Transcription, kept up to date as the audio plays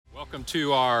Welcome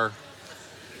to our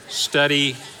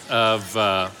study of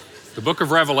the book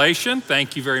of Revelation.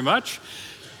 Thank you very much.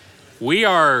 We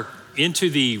are into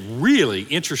the really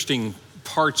interesting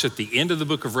parts at the end of the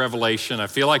book of Revelation. I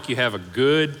feel like you have a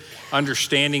good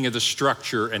understanding of the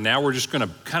structure, and now we're just going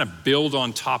to kind of build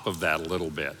on top of that a little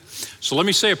bit. So let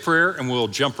me say a prayer and we'll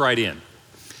jump right in.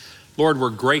 Lord, we're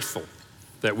grateful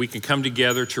that we can come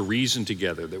together to reason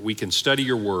together, that we can study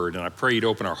your word, and I pray you'd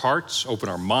open our hearts, open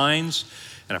our minds,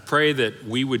 and I pray that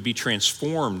we would be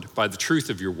transformed by the truth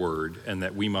of your word and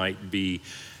that we might be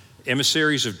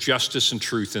emissaries of justice and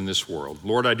truth in this world.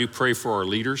 Lord, I do pray for our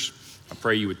leaders. I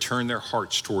pray you would turn their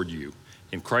hearts toward you.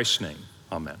 In Christ's name,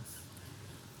 amen.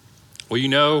 Well, you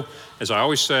know, as I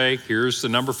always say, here's the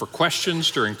number for questions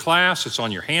during class. It's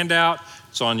on your handout.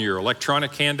 It's on your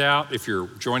electronic handout if you're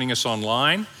joining us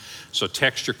online. So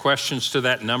text your questions to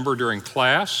that number during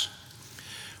class.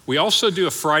 We also do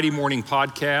a Friday morning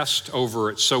podcast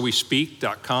over at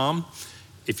sowespeak.com.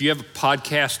 If you have a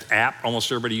podcast app,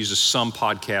 almost everybody uses some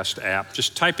podcast app,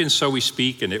 just type in So We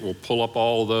Speak and it will pull up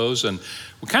all of those. And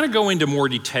we kind of go into more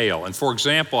detail. And for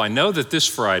example, I know that this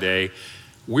Friday,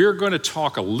 we're going to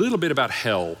talk a little bit about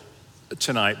hell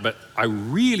tonight, but I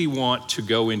really want to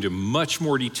go into much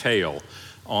more detail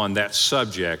on that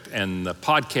subject, and the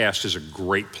podcast is a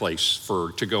great place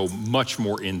to go much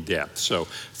more in depth. So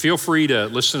feel free to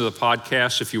listen to the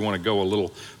podcast if you want to go a little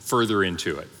further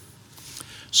into it.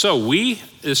 So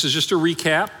this is just a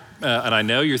recap, and I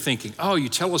know you're thinking, oh, you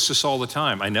tell us this all the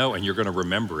time. I know, and you're going to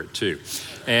remember it too.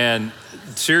 And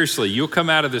seriously, you'll come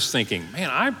out of this thinking, man,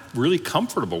 I'm really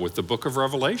comfortable with the book of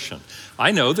Revelation.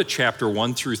 I know that chapter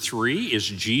 1 through 3 is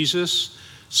Jesus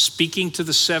speaking to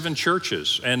the 7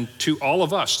 churches and to all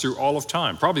of us through all of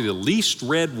time, probably the least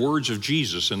read words of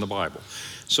Jesus in the Bible.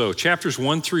 So chapters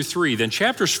 1 through 3, then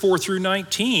chapters 4 through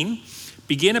 19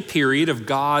 begin a period of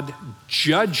God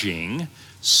judging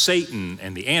Satan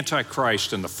and the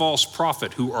Antichrist and the false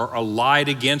prophet who are allied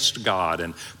against God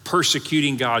and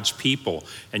persecuting God's people.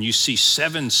 And you see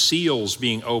 7 seals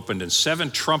being opened and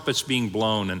 7 trumpets being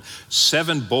blown and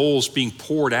 7 bowls being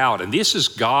poured out. And this is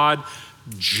God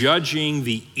judging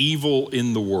the evil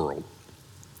in the world.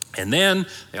 And then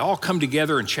they all come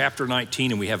together in chapter 19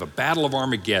 and we have a battle of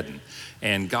Armageddon,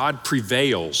 and God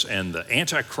prevails and the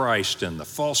Antichrist and the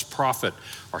false prophet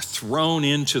are thrown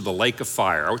into the lake of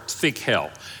fire. I would think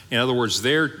hell. In other words,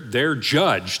 they're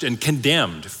judged and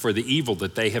condemned for the evil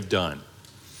that they have done.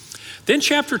 Then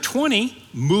chapter 20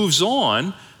 moves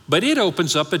on, but it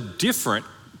opens up a different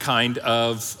kind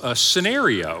of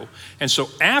scenario. And so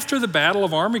after the Battle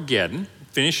of Armageddon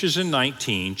finishes in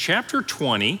 19, chapter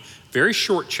 20, very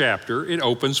short chapter, it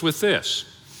opens with this.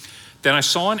 Then I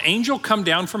saw an angel come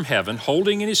down from heaven,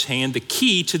 holding in his hand the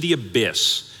key to the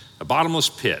abyss, a bottomless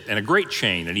pit, and a great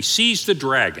chain. And he seized the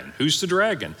dragon. Who's the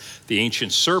dragon? The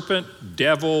ancient serpent,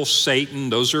 devil, Satan,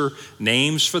 those are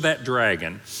names for that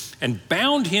dragon, and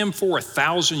bound him for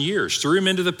 1,000 years, threw him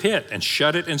into the pit and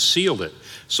shut it and sealed it,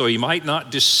 so he might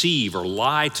not deceive or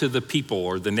lie to the people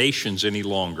or the nations any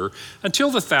longer until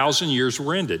the 1,000 years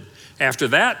were ended. After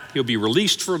that, he'll be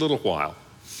released for a little while.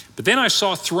 But then I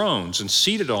saw thrones, and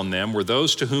seated on them were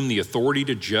those to whom the authority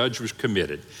to judge was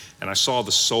committed. And I saw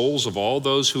the souls of all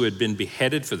those who had been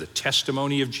beheaded for the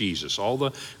testimony of Jesus, all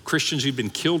the Christians who'd been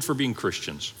killed for being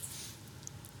Christians.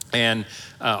 And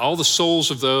all the souls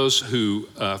of those who,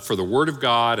 for the word of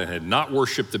God, and had not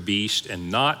worshiped the beast and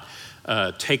not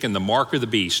taken the mark of the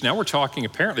beast. Now we're talking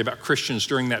apparently about Christians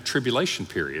during that tribulation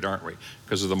period, aren't we?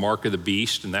 Because of the mark of the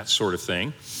beast and that sort of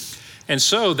thing. And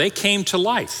so they came to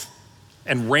life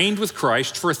and reigned with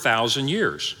Christ for 1,000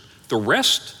 years. The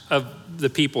rest of the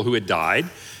people who had died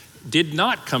did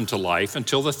not come to life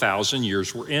until the 1,000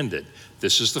 years were ended.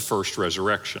 This is the first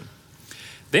resurrection.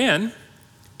 Then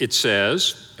it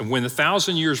says, and when the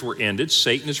 1,000 years were ended,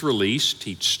 Satan is released.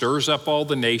 He stirs up all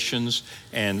the nations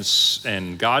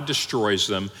and God destroys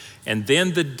them. And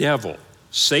then the devil,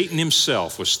 Satan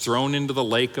himself, was thrown into the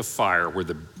lake of fire where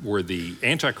the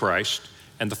Antichrist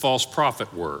and the false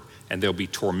prophet were. And they'll be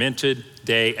tormented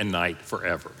day and night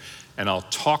forever. And I'll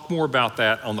talk more about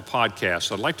that on the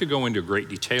podcast. I'd like to go into great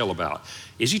detail about,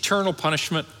 is eternal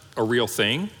punishment a real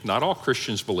thing? Not all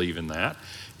Christians believe in that.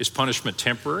 Is punishment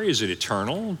temporary? Is it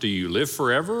eternal? Do you live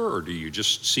forever, or do you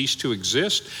just cease to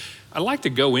exist? I'd like to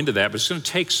go into that, but it's going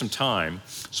to take some time.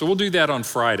 So we'll do that on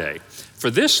Friday. For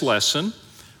this lesson,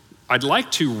 I'd like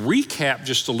to recap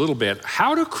just a little bit.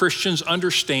 How do Christians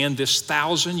understand this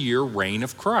 1,000-year reign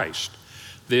of Christ?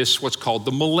 This, what's called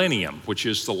the Millennium, which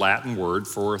is the Latin word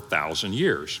for 1,000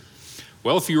 years.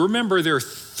 Well, if you remember, there are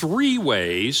 3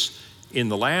 ways in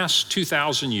the last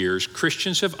 2,000 years,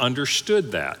 Christians have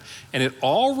understood that. And it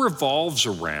all revolves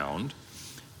around,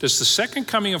 does the second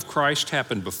coming of Christ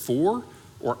happen before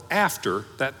or after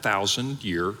that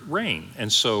 1,000-year reign?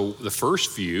 And so the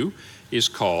first view is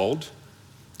called,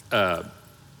 well,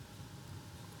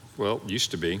 it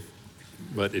used to be,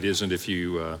 but it isn't if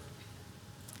you,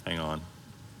 hang on.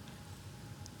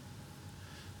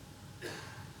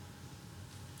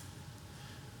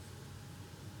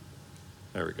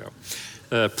 There we go.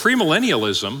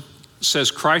 Premillennialism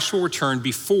says Christ will return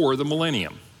before the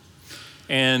millennium.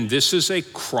 And this is a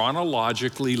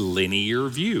chronologically linear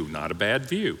view, not a bad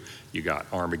view. You got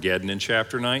Armageddon in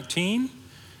chapter 19.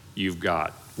 You've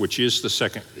got, which is the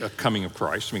second coming of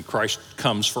Christ. I mean, Christ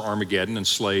comes for Armageddon and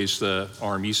slays the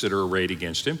armies that are arrayed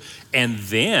against him. And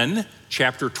then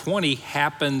chapter 20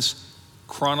 happens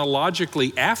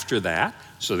chronologically after that.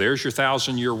 So there's your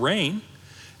 1,000-year reign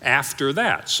after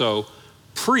that. So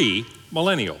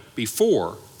pre-millennial,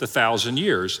 before the 1,000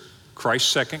 years,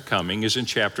 Christ's second coming is in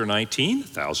chapter 19,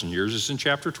 1,000 years is in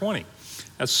chapter 20.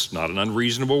 That's not an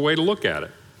unreasonable way to look at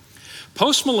it.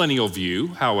 Postmillennial view,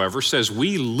 however, says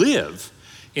we live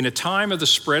in a time of the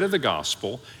spread of the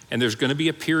gospel, and there's going to be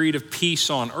a period of peace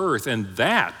on earth, and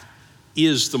that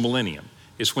is the millennium.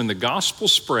 It's when the gospel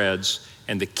spreads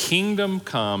and the kingdom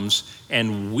comes,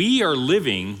 and we are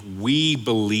living, we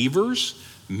believers,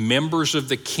 members of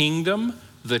the kingdom,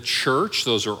 the church,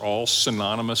 those are all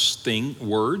synonymous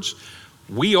words.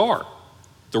 We are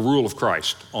the rule of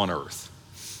Christ on earth.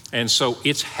 And so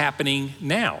it's happening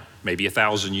now, maybe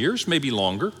 1,000 years, maybe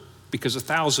longer, because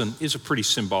 1,000 is a pretty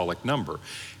symbolic number.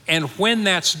 And when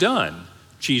that's done,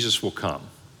 Jesus will come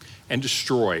and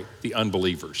destroy the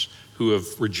unbelievers who have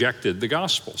rejected the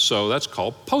gospel. So that's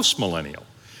called postmillennial,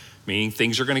 meaning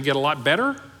things are going to get a lot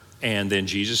better, and then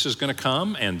Jesus is going to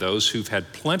come, and those who've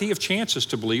had plenty of chances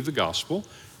to believe the gospel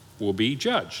will be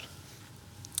judged.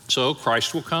 So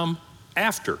Christ will come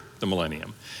after the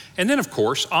millennium. And then, of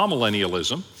course,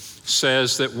 amillennialism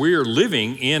says that we're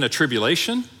living in a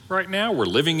tribulation right now. We're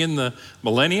living in the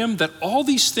millennium, that all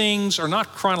these things are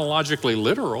not chronologically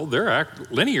literal. They're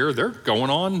linear. They're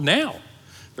going on now.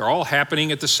 They're all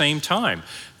happening at the same time.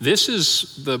 This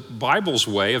is the Bible's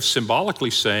way of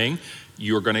symbolically saying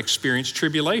you're going to experience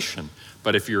tribulation.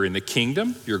 But if you're in the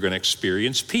kingdom, you're going to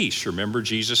experience peace. Remember,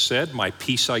 Jesus said, "My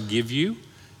peace I give you,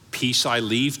 peace I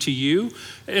leave to you."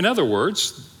 In other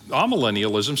words,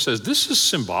 amillennialism says this is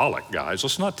symbolic, guys.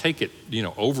 Let's not take it,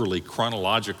 overly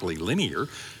chronologically linear.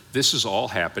 This is all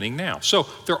happening now. So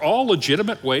they're all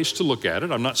legitimate ways to look at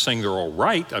it. I'm not saying they're all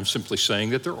right. I'm simply saying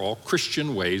that they're all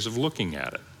Christian ways of looking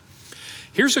at it.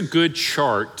 Here's a good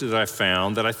chart that I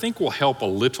found that I think will help a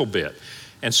little bit.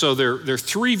 And so there are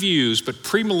three views, but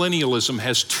premillennialism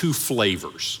has two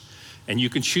flavors. And you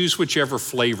can choose whichever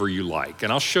flavor you like.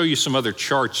 And I'll show you some other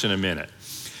charts in a minute.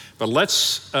 But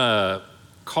let's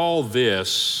call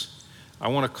this, I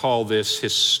want to call this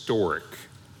historic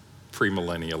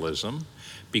premillennialism,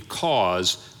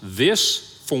 because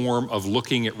this form of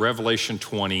looking at Revelation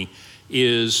 20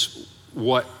 is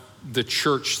what the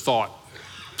church thought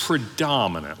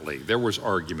predominantly. There was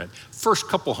argument. First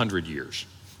couple hundred years.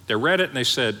 They read it and they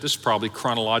said, this is probably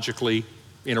chronologically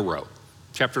in a row.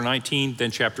 Chapter 19,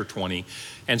 then chapter 20.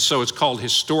 And so it's called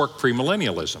historic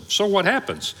premillennialism. So what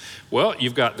happens? Well,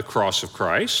 you've got the cross of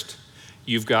Christ.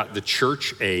 You've got the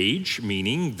church age,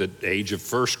 meaning the age of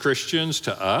first Christians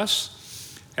to us.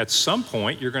 At some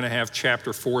point, you're going to have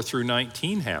chapter 4 through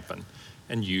 19 happen.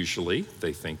 And usually,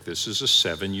 they think this is a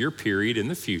 7-year period in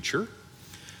the future.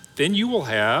 Then you will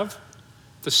have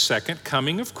the second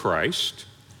coming of Christ.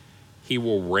 He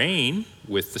will reign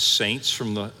with the saints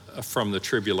from the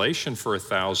tribulation for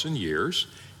 1,000 years.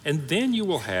 And then you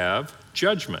will have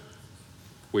judgment,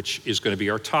 which is going to be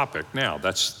our topic now.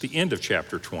 That's the end of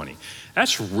chapter 20.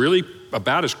 That's really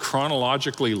about as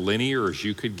chronologically linear as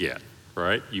you could get,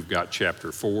 right? You've got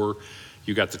chapter 4,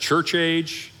 you've got the church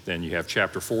age, then you have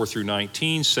chapter 4 through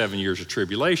 19, 7 years of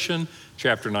tribulation.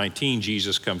 Chapter 19,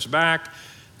 Jesus comes back.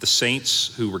 The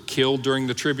saints who were killed during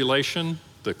the tribulation,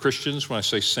 the Christians, when I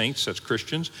say saints, that's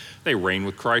Christians, they reign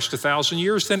with Christ 1,000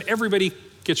 years, then everybody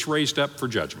gets raised up for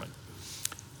judgment.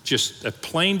 Just a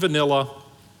plain vanilla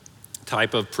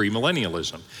type of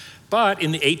premillennialism. But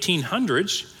in the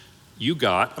 1800s, you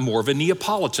got more of a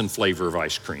Neapolitan flavor of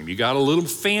ice cream. You got a little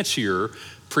fancier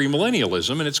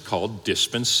premillennialism, and it's called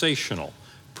dispensational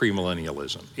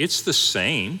premillennialism. It's the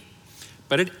same,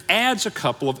 but it adds a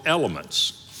couple of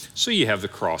elements. So you have the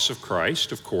cross of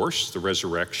Christ, of course, the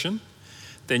resurrection.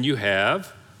 Then you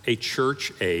have a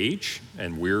church age,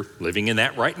 and we're living in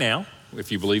that right now.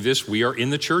 If you believe this, we are in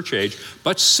the church age.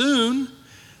 But soon,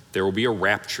 there will be a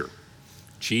rapture.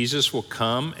 Jesus will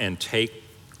come and take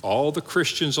all the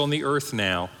Christians on the earth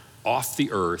now off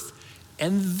the earth,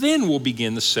 and then we'll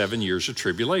begin the 7 years of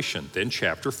tribulation. Then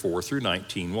chapter 4 through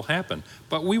 19 will happen,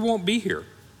 but we won't be here.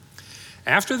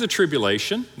 After the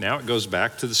tribulation, now it goes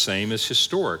back to the same as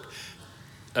historic.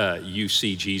 You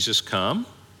see Jesus come,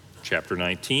 chapter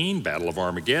 19, Battle of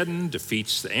Armageddon,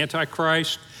 defeats the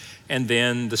Antichrist, and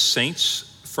then the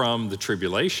saints from the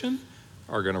tribulation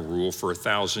are going to rule for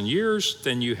 1,000 years.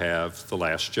 Then you have the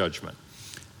last judgment.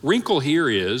 Wrinkle here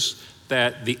is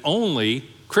that the only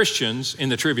Christians in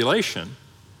the tribulation,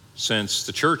 since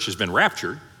the church has been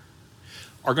raptured,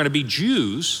 are going to be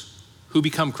Jews who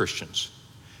become Christians.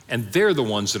 And they're the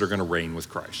ones that are going to reign with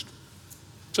Christ.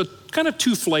 So kind of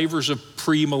two flavors of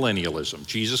premillennialism,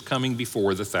 Jesus coming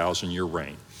before the 1,000-year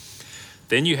reign.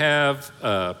 Then you have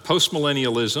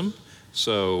postmillennialism.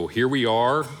 So here we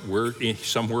are,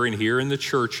 somewhere in here in the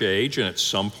church age, and at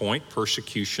some point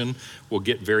persecution will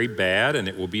get very bad and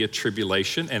it will be a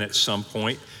tribulation, and at some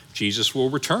point Jesus will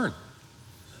return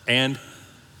and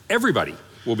everybody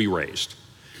will be raised.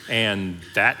 And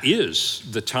that is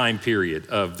the time period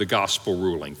of the gospel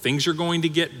ruling. Things are going to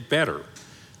get better.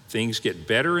 Things get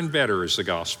better and better as the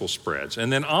gospel spreads.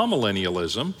 And then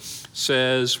amillennialism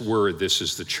says this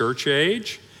is the church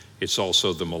age, it's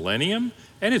also the millennium,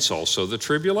 and it's also the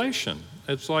tribulation.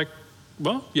 It's like,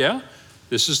 well, yeah,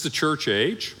 this is the church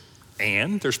age,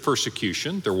 and there's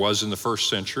persecution. There was in the first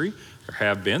century,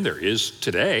 there is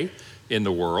today in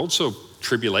the world. So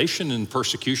tribulation and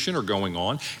persecution are going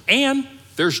on, and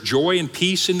there's joy and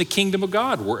peace in the kingdom of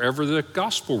God wherever the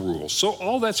gospel rules. So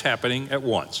all that's happening at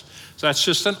once. So that's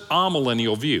just an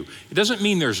amillennial view. It doesn't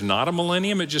mean there's not a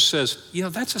millennium. It just says,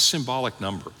 that's a symbolic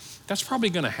number. That's probably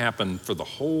going to happen for the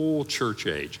whole church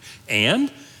age.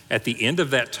 And at the end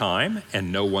of that time,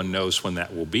 and no one knows when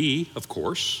that will be, of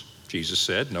course, Jesus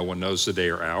said, no one knows the day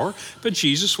or hour, but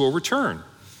Jesus will return.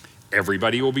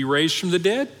 Everybody will be raised from the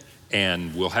dead,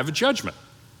 and we'll have a judgment.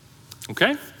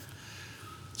 Okay?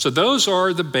 So those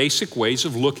are the basic ways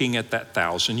of looking at that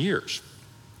 1,000 years.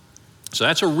 So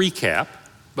that's a recap,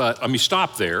 but let me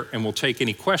stop there and we'll take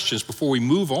any questions before we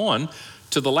move on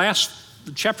to the last.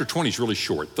 Chapter 20 is really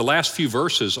short. The last few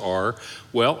verses are,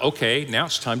 well, okay, now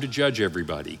it's time to judge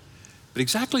everybody. But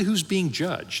exactly who's being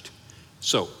judged?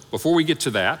 So before we get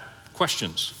to that,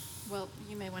 questions? Well,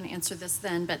 you may want to answer this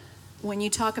then, but when you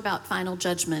talk about final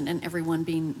judgment and everyone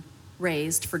being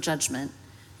raised for judgment,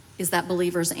 is that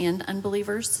believers and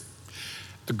unbelievers?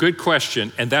 A good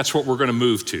question, and that's what we're going to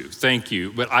move to. Thank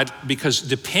you. But because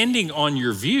depending on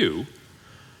your view,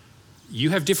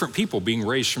 you have different people being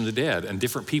raised from the dead and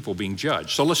different people being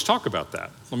judged. So let's talk about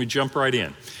that. Let me jump right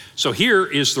in. So here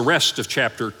is the rest of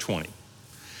chapter 20.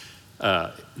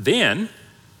 Then,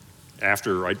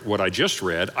 after what I just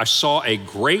read, I saw a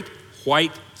great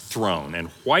white throne. And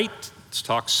white, let's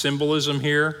talk symbolism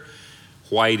here.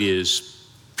 White is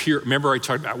pure. Remember I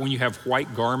talked about when you have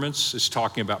white garments, it's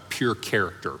talking about pure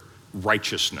character,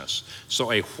 righteousness.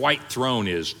 So a white throne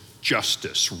is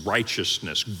justice,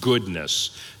 righteousness,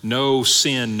 goodness, no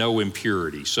sin, no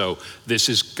impurity. So this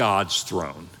is God's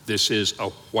throne. This is a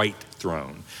white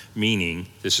throne, meaning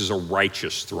this is a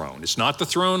righteous throne. It's not the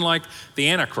throne like the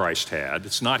Antichrist had.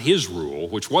 It's not his rule,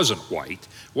 which wasn't white,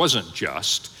 wasn't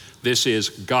just. This is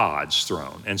God's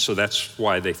throne. And so that's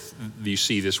why you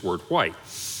see this word white.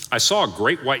 I saw a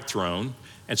great white throne,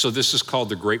 and so this is called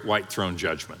the Great White Throne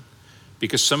Judgment,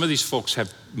 because some of these folks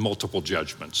have multiple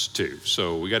judgments too.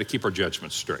 So we got to keep our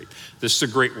judgments straight. This is the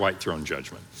Great White Throne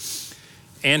Judgment.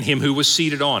 And him who was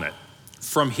seated on it.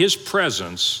 From his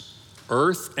presence,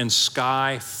 earth and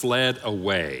sky fled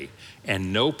away,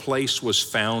 and no place was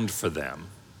found for them.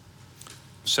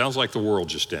 Sounds like the world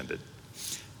just ended.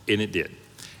 And it did.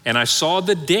 And I saw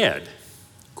the dead,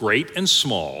 great and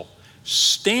small,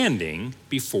 standing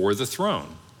before the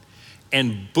throne.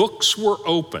 And books were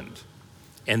opened.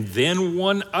 And then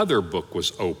one other book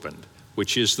was opened,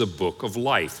 which is the book of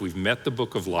life. We've met the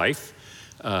book of life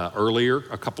earlier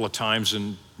a couple of times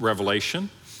in Revelation.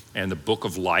 And the book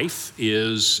of life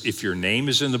is, if your name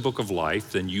is in the book of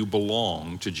life, then you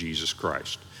belong to Jesus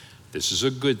Christ. This is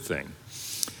a good thing.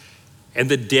 And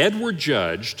the dead were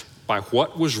judged by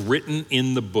what was written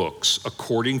in the books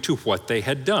according to what they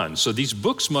had done. So these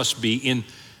books must be in,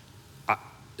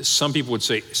 some people would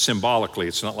say symbolically,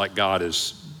 it's not like God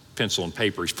is pencil and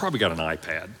paper. He's probably got an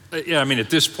iPad. At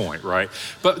this point, right?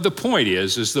 But the point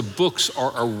is the books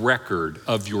are a record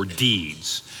of your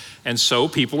deeds. And so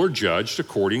people are judged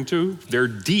according to their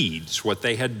deeds, what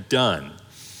they had done.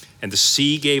 And the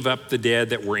sea gave up the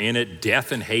dead that were in it.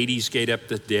 Death and Hades gave up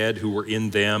the dead who were in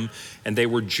them. And they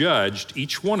were judged,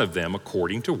 each one of them,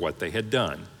 according to what they had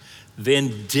done.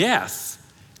 Then death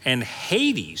and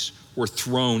Hades were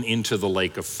thrown into the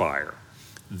lake of fire.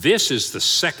 This is the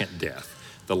second death,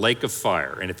 the lake of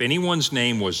fire. And if anyone's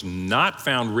name was not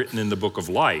found written in the book of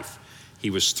life, he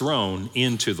was thrown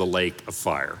into the lake of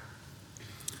fire.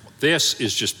 This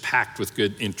is just packed with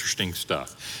good, interesting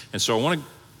stuff. And so I want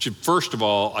to, first of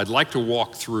all, I'd like to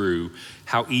walk through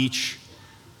how each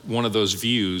one of those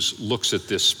views looks at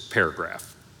this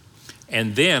paragraph.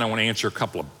 And then I want to answer a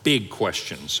couple of big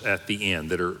questions at the end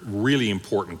that are really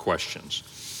important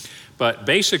questions. But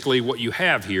basically what you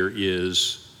have here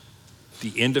is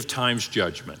the end of times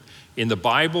judgment. In the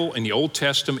Bible, in the Old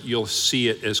Testament, you'll see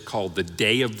it as called the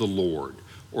day of the Lord,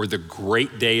 or the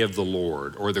great day of the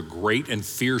Lord, or the great and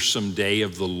fearsome day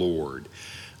of the Lord.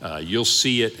 You'll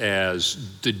see it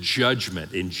as the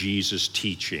judgment in Jesus'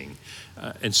 teaching.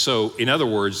 And so, in other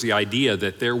words, the idea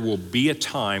that there will be a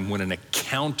time when an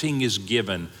accounting is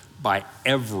given by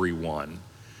everyone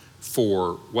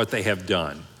for what they have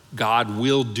done. God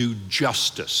will do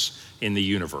justice in the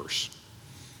universe.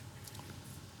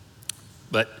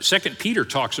 But 2 Peter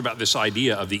talks about this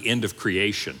idea of the end of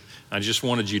creation. I just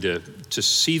wanted you to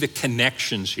see the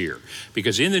connections here,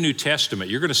 because in the New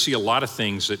Testament, you're going to see a lot of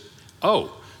things that,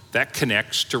 that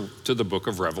connects to the book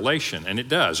of Revelation, and it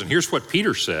does. And here's what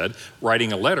Peter said,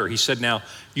 writing a letter. He said, now,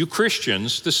 you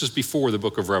Christians, this is before the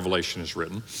book of Revelation is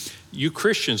written, you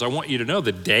Christians, I want you to know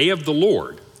the day of the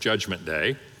Lord, Judgment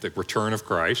Day, the return of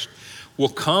Christ, will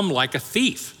come like a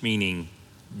thief, meaning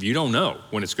you don't know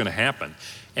when it's going to happen.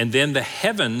 And then the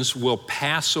heavens will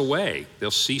pass away.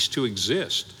 They'll cease to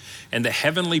exist. And the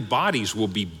heavenly bodies will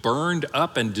be burned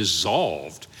up and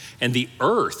dissolved. And the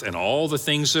earth and all the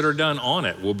things that are done on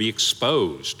it will be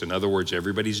exposed. In other words,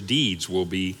 everybody's deeds will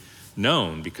be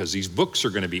known because these books are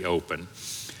going to be open.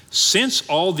 Since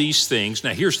all these things,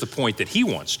 now here's the point that he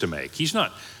wants to make. He's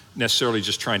not necessarily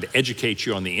just trying to educate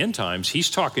you on the end times. He's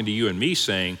talking to you and me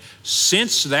saying,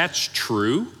 since that's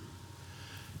true,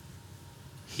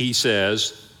 he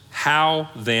says, how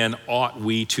then ought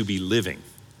we to be living,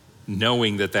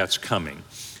 knowing that that's coming,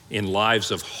 in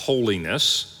lives of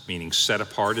holiness, meaning set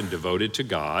apart and devoted to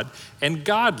God, and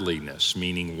godliness,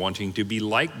 meaning wanting to be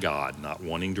like God, not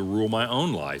wanting to rule my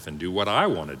own life and do what I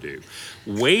want to do,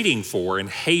 waiting for and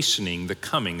hastening the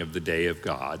coming of the day of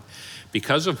God,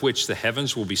 because of which the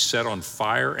heavens will be set on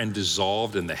fire and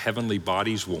dissolved, and the heavenly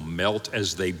bodies will melt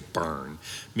as they burn,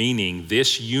 meaning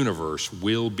this universe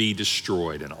will be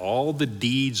destroyed, and all the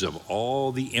deeds of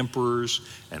all the emperors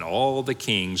and all the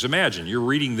kings. Imagine, you're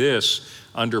reading this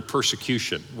under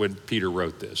persecution when Peter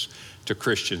wrote this to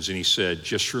Christians, and he said,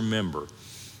 just remember,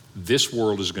 this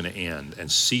world is going to end,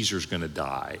 and Caesar's going to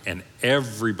die, and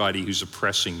everybody who's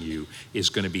oppressing you is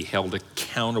going to be held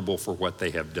accountable for what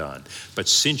they have done. But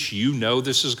since you know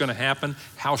this is going to happen,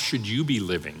 how should you be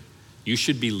living? You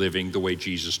should be living the way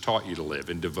Jesus taught you to live,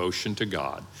 in devotion to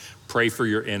God. Pray for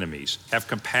your enemies. Have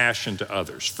compassion to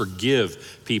others.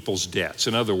 Forgive people's debts.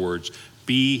 In other words,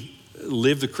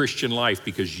 live the Christian life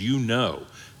because you know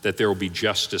that there will be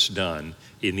justice done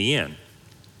in the end.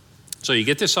 So you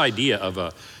get this idea of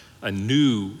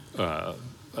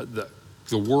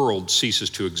the world ceases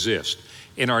to exist.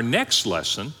 In our next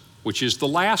lesson, which is the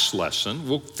last lesson,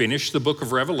 we'll finish the book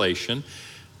of Revelation.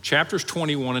 Chapters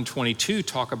 21 and 22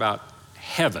 talk about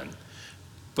heaven,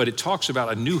 but it talks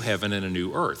about a new heaven and a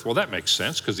new earth. Well, that makes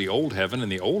sense because the old heaven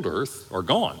and the old earth are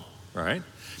gone, right?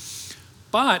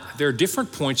 But there are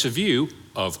different points of view,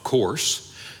 of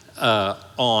course,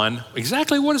 on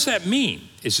exactly what does that mean?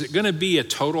 Is it going to be a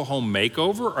total home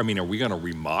makeover? I mean, are we going to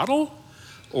remodel,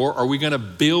 or are we going to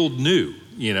build new?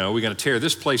 You know, we're going to tear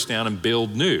this place down and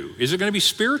build new. Is it going to be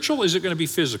spiritual? Is it going to be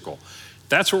physical?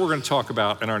 That's what we're going to talk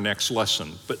about in our next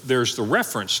lesson. But there's the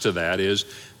reference to that is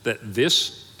that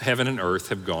this heaven and earth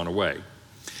have gone away.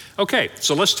 Okay,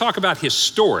 so let's talk about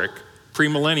historic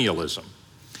premillennialism.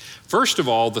 First of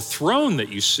all, the throne that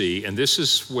you see, and this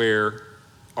is where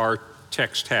our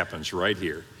text happens right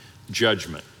here,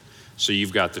 judgment. So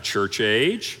you've got the church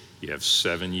age, you have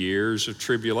 7 years of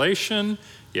tribulation,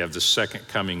 you have the second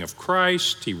coming of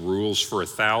Christ. He rules for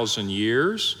 1,000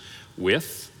 years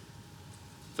with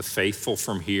the faithful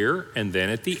from here, and then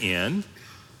at the end,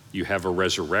 you have a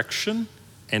resurrection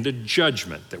and a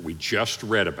judgment that we just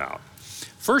read about.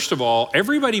 First of all,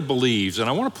 everybody believes, and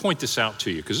I want to point this out to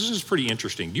you because this is pretty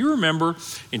interesting. Do you remember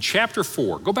in chapter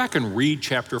 4, go back and read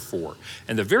chapter 4,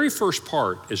 and the very first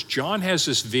part, as John has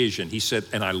this vision, he said,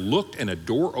 and I looked and a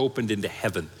door opened into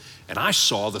heaven, and I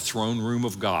saw the throne room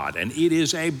of God, and it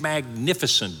is a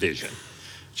magnificent vision,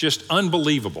 just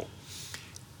unbelievable.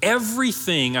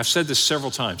 Everything, I've said this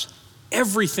several times,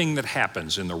 everything that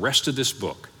happens in the rest of this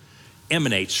book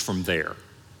emanates from there.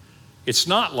 It's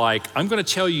not like, I'm going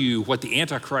to tell you what the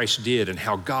Antichrist did and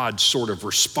how God sort of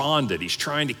responded. He's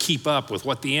trying to keep up with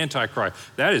what the Antichrist.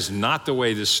 That is not the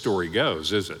way this story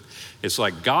goes, is it? It's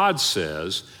like God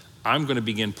says, I'm going to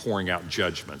begin pouring out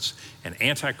judgments. And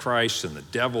Antichrist and the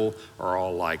devil are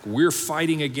all like, we're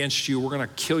fighting against you. We're going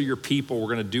to kill your people. We're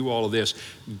going to do all of this.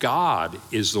 God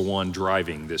is the one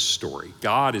driving this story.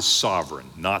 God is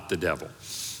sovereign, not the devil.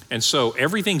 And so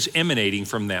everything's emanating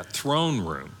from that throne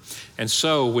room. And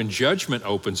so when judgment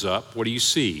opens up, what do you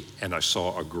see? And I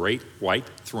saw a great white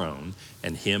throne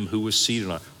and him who was seated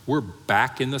on it. We're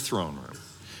back in the throne room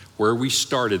where we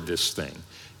started this thing.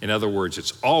 In other words,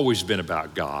 it's always been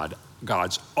about God.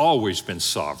 God's always been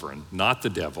sovereign, not the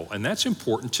devil. And that's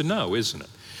important to know, isn't it?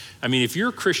 I mean, if you're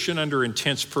a Christian under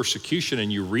intense persecution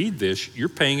and you read this, you're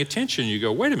paying attention. You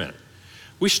go, wait a minute.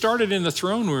 We started in the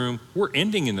throne room. We're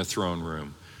ending in the throne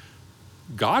room.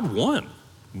 God won.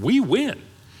 We win.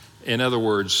 In other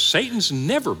words, Satan's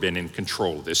never been in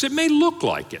control of this. It may look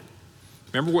like it.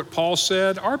 Remember what Paul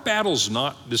said? Our battle's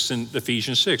not, this in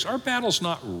Ephesians 6, our battle's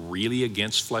not really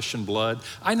against flesh and blood.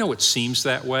 I know it seems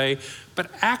that way, but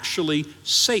actually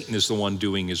Satan is the one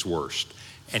doing his worst,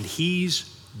 and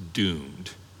he's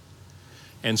doomed.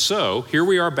 And so here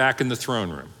we are back in the throne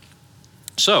room.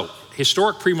 So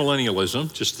historic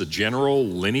premillennialism, just the general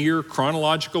linear,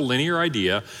 chronological linear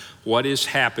idea, what is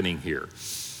happening here?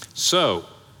 So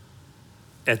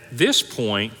at this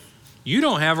point, you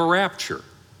don't have a rapture.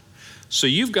 So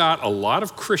you've got a lot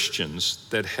of Christians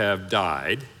that have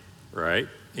died, right,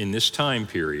 in this time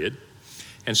period.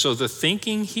 And so the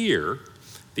thinking here,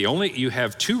 you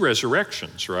have two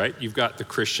resurrections, right? You've got the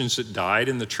Christians that died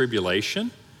in the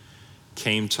tribulation,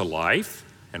 came to life,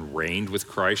 and reigned with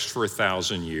Christ for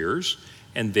 1,000 years.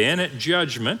 And then at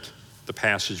judgment, the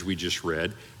passage we just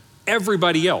read,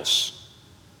 everybody else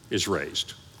is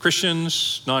raised.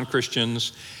 Christians,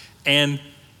 non-Christians, and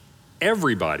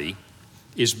everybody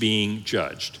is being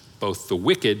judged, both the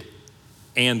wicked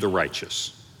and the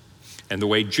righteous. And the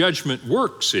way judgment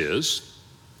works is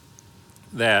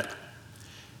that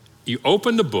you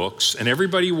open the books and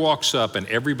everybody walks up and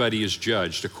everybody is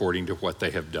judged according to what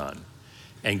they have done.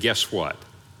 And guess what?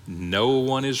 No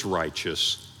one is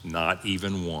righteous, not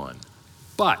even one.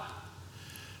 But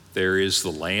there is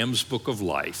the Lamb's Book of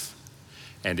Life.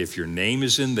 And if your name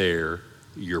is in there,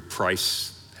 your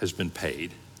price has been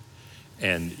paid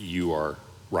and you are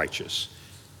righteous.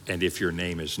 And if your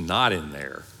name is not in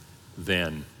there,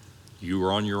 then you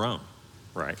are on your own,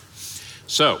 right?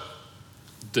 So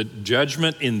the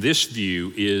judgment in this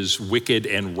view is wicked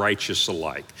and righteous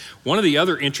alike. One of the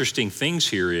other interesting things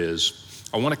here is,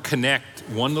 I want to connect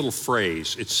one little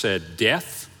phrase. It said,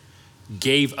 death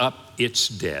gave up its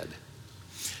dead.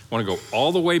 I want to go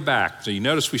all the way back. So you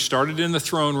notice we started in the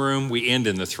throne room, we end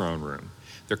in the throne room.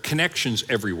 There are connections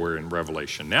everywhere in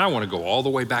Revelation. Now I want to go all the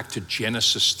way back to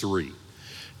Genesis 3.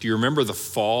 Do you remember the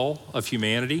fall of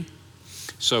humanity?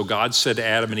 So God said to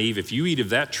Adam and Eve, if you eat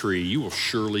of that tree, you will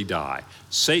surely die.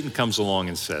 Satan comes along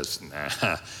and says,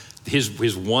 nah,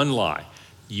 his one lie,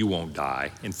 you won't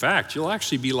die. In fact, you'll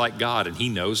actually be like God, and he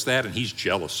knows that, and he's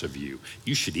jealous of you.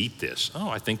 You should eat this. Oh,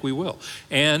 I think we will.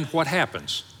 And what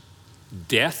happens?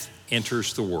 Death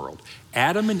enters the world.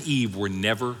 Adam and Eve were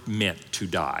never meant to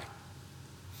die.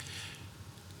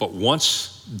 But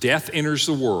once death enters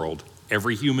the world,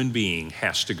 every human being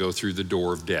has to go through the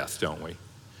door of death, don't we?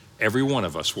 Every one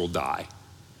of us will die.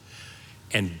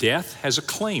 And death has a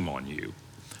claim on you.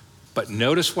 But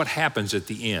notice what happens at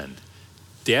the end.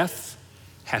 Death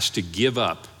has to give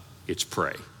up its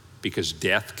prey because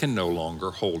death can no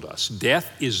longer hold us.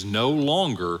 Death is no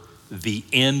longer the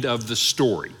end of the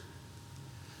story.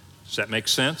 Does that make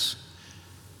sense?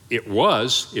 It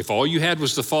was, if all you had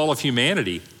was the fall of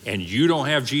humanity and you don't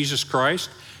have Jesus Christ,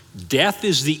 death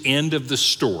is the end of the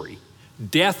story.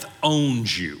 Death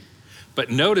owns you. But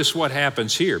notice what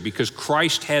happens here, because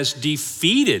Christ has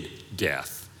defeated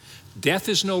death. Death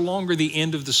is no longer the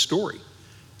end of the story.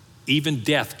 Even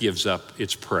death gives up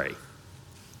its prey.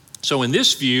 So in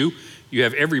this view, you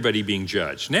have everybody being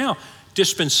judged. Now,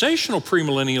 dispensational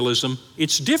premillennialism,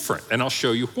 it's different, and I'll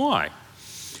show you why.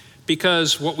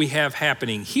 Because what we have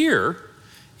happening here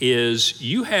is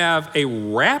you have a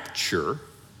rapture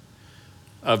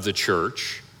of the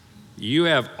church. You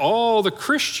have all the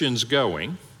Christians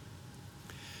going.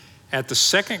 At the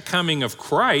second coming of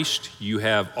Christ, you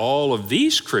have all of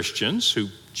these Christians,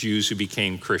 Jews who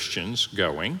became Christians,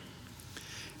 going.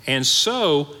 And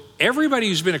so everybody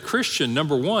who's been a Christian,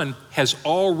 number one, has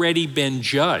already been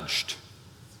judged.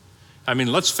 I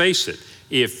mean, let's face it.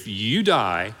 If you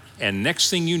die And next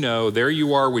thing you know, there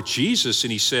you are with Jesus,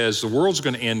 and he says, the world's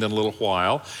going to end in a little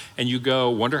while. And you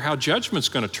go, wonder how judgment's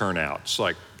going to turn out. It's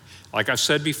like I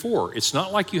said before, it's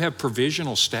not like you have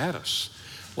provisional status.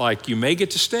 Like you may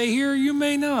get to stay here, you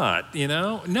may not,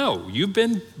 No, you've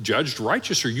been judged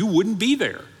righteous or you wouldn't be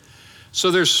there.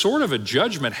 So there's sort of a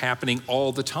judgment happening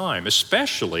all the time,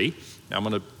 especially, now I'm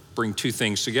going to bring two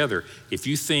things together. If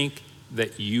you think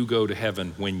that you go to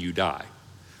heaven when you die,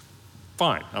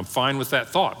 fine, I'm fine with that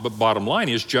thought. But bottom line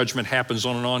is judgment happens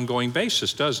on an ongoing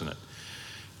basis, doesn't it?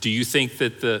 Do you think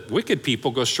that the wicked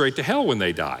people go straight to hell when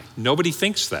they die? Nobody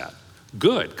thinks that.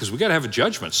 Good, because we got to have a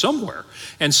judgment somewhere.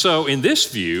 And so in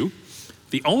this view,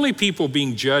 the only people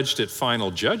being judged at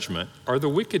final judgment are the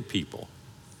wicked people.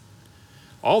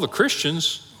 All the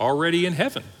Christians already in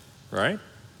heaven, right?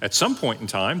 At some point in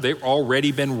time, they've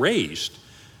already been raised.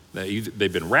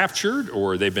 They've been raptured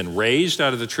or they've been raised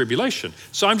out of the tribulation.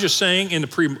 So I'm just saying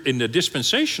in the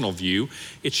dispensational view,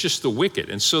 it's just the wicked.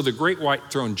 And so the great white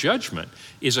throne judgment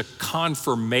is a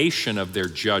confirmation of their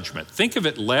judgment. Think of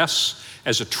it less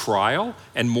as a trial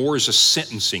and more as a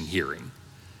sentencing hearing.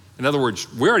 In other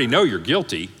words, we already know you're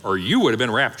guilty or you would have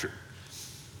been raptured.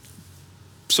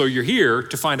 So you're here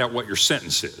to find out what your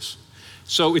sentence is.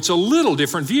 So it's a little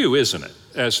different view, isn't it?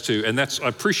 I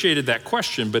appreciated that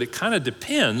question, but it kind of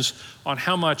depends on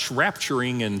how much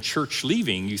rapturing and church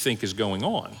leaving you think is going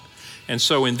on. And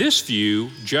so in this view,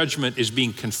 judgment is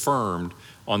being confirmed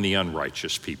on the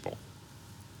unrighteous people.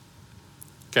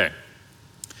 Okay.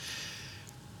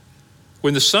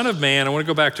 When the Son of Man, I want to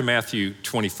go back to Matthew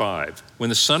 25. When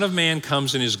the Son of Man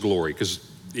comes in his glory, because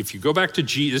if you go back to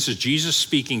this is Jesus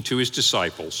speaking to his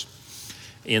disciples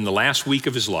in the last week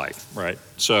of his life, right?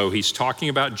 So he's talking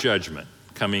about judgment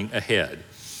coming ahead,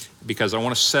 because I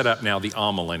want to set up now the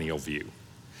amillennial view.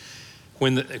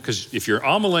 Because if you're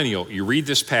amillennial, you read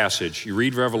this passage, you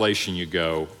read Revelation, you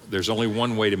go, there's only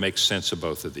one way to make sense of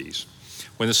both of these.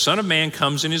 When the Son of Man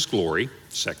comes in his glory,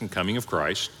 second coming of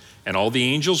Christ, and all the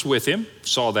angels with him,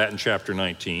 saw that in chapter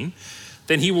 19,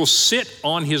 then he will sit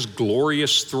on his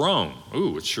glorious throne.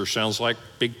 Ooh, it sure sounds like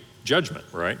big judgment,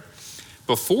 right?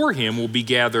 Before him will be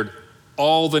gathered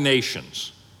all the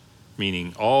nations,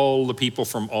 meaning all the people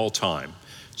from all time.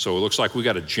 So it looks like we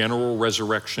got a general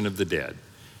resurrection of the dead.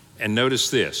 And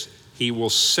notice this, he will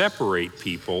separate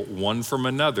people one from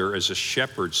another as a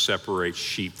shepherd separates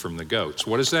sheep from the goats.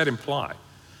 What does that imply?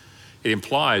 It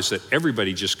implies that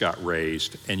everybody just got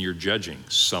raised and you're judging.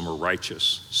 Some are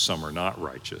righteous, some are not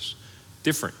righteous.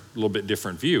 Different, a little bit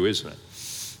different view, isn't it?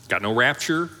 Got no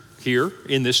rapture here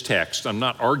in this text. I'm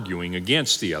not arguing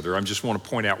against the other. I just want to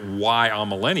point out why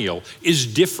amillennial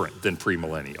is different than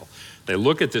premillennial. They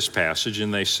look at this passage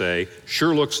and they say,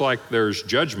 sure looks like there's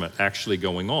judgment actually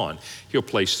going on. He'll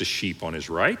place the sheep on his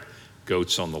right,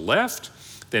 goats on the left.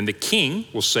 Then the king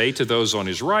will say to those on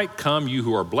his right, come, you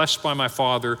who are blessed by my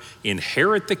Father,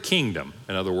 inherit the kingdom.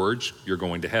 In other words, you're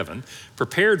going to heaven,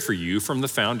 prepared for you from the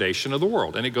foundation of the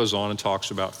world. And it goes on and talks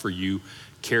about for you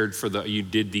you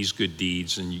did these good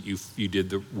deeds and you did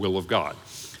the will of God.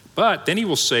 But then he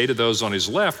will say to those on his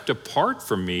left, depart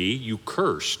from me, you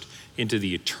cursed, into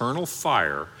the eternal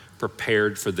fire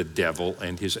prepared for the devil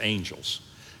and his angels,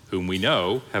 whom we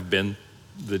know have been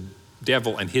the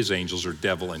devil and his angels are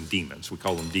devil and demons. We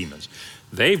call them demons.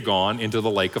 They've gone into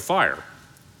the lake of fire.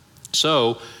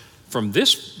 So from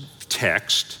this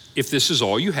text, if this is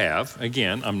all you have,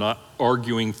 again, I'm not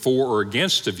arguing for or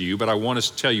against a view, but I want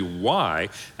to tell you why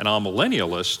an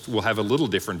amillennialist will have a little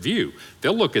different view.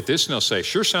 They'll look at this and they'll say,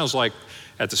 sure sounds like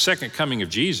at the second coming of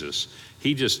Jesus,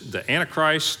 the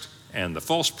Antichrist and the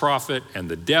false prophet and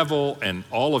the devil and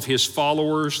all of his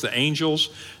followers, the angels,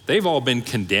 they've all been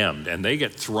condemned and they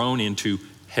get thrown into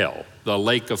hell, the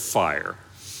lake of fire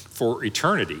for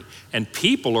eternity. And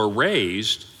people are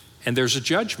raised and there's a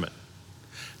judgment.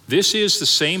 This is the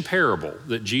same parable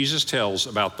that Jesus tells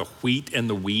about the wheat and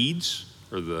the weeds,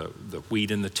 or the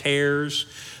wheat and the tares.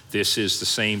 This is the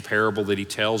same parable that he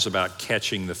tells about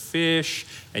catching the fish,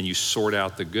 and you sort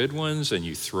out the good ones and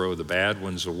you throw the bad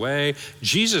ones away.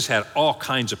 Jesus had all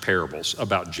kinds of parables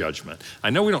about judgment. I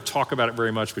know we don't talk about it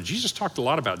very much, but Jesus talked a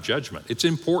lot about judgment. It's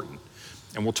important,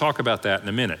 and we'll talk about that in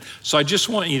a minute. So I just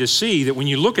want you to see that when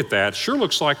you look at that, it sure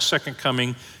looks like second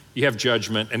coming, you have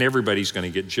judgment, and everybody's going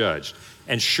to get judged.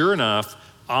 And sure enough,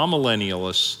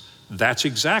 amillennialists, that's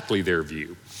exactly their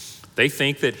view. They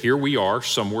think that here we are,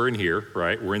 somewhere in here,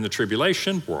 right? We're in the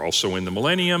tribulation. We're also in the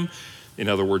millennium. In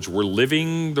other words, we're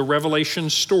living the Revelation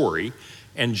story.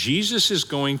 And Jesus is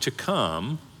going to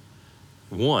come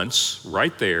once,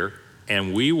 right there,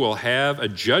 and we will have a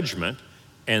judgment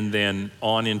and then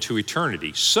on into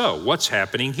eternity. So what's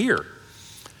happening here?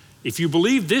 If you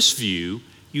believe this view,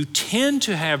 you tend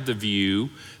to have the view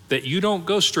that you don't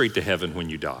go straight to heaven when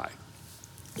you die.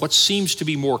 What seems to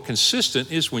be more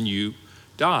consistent is when you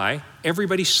die,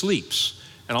 everybody sleeps.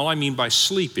 And all I mean by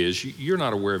sleep is you're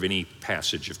not aware of any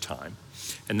passage of time.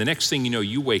 And the next thing you know,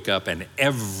 you wake up and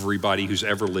everybody who's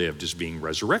ever lived is being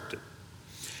resurrected.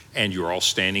 And you're all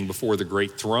standing before the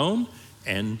great throne,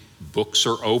 and books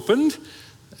are opened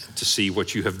to see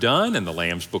what you have done, and the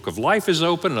Lamb's Book of Life is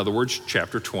open. In other words,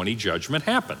 chapter 20, judgment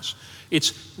happens.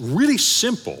 It's really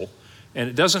simple, and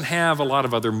it doesn't have a lot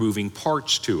of other moving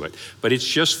parts to it, but it's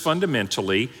just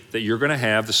fundamentally that you're going to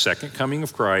have the second coming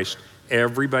of Christ.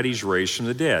 Everybody's raised from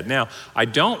the dead. Now, I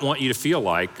don't want you to feel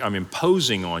like I'm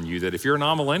imposing on you that if you're an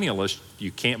amillennialist,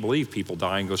 you can't believe people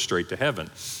die and go straight to heaven.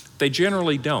 They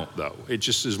generally don't, though. It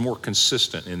just is more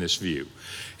consistent in this view.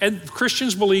 And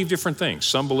Christians believe different things.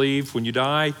 Some believe when you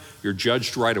die, you're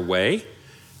judged right away.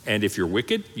 And if you're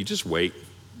wicked, you just wait.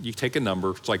 You take a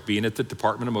number. It's like being at the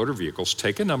Department of Motor Vehicles.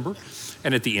 Take a number,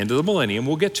 and at the end of the millennium,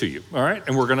 we'll get to you, all right?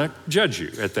 And we're going to judge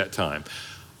you at that time.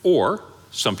 Or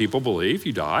some people believe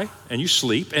you die and you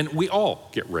sleep, and we all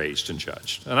get raised and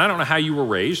judged. And I don't know how you were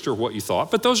raised or what you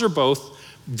thought, but those are both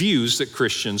views that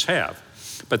Christians have.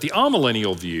 But the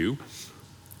amillennial view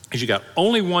is you got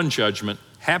only one judgment,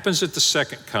 happens at the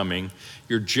second coming.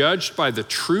 You're judged by the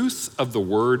truth of the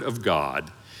Word of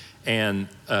God, and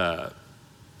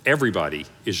everybody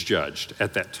is judged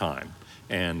at that time.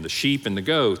 And the sheep and the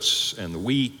goats and the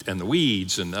wheat and the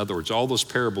weeds, in other words, all those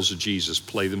parables of Jesus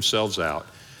play themselves out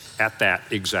at that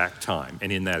exact time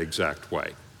and in that exact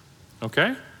way.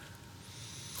 Okay?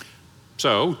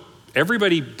 So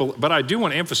everybody, but I do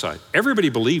want to emphasize, everybody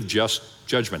believes just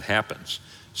judgment happens.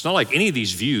 It's not like any of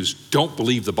these views don't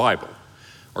believe the Bible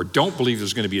or don't believe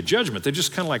there's going to be a judgment. They're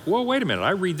just kind of like, well, wait a minute.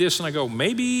 I read this and I go,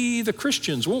 maybe the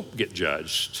Christians won't get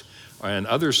judged. And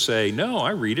others say, no, I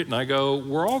read it and I go,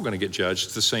 we're all going to get judged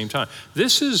at the same time.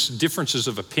 This is differences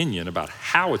of opinion about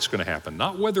how it's going to happen,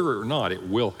 not whether or not it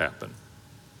will happen.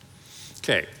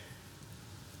 Okay.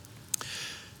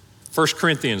 1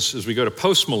 Corinthians, as we go to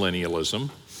postmillennialism,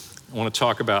 I want to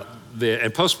talk about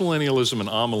and postmillennialism and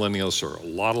amillennialism are a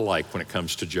lot alike when it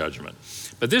comes to judgment.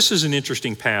 But this is an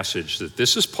interesting passage that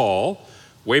this is Paul,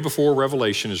 way before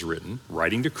Revelation is written,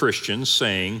 writing to Christians,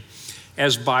 saying,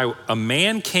 as by a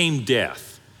man came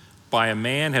death, by a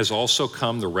man has also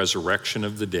come the resurrection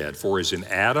of the dead. For as in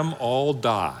Adam all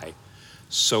die,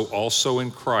 so also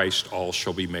in Christ all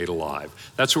shall be made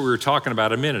alive. That's what we were talking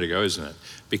about a minute ago, isn't it?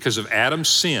 Because of Adam's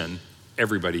sin,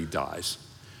 everybody dies.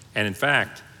 And in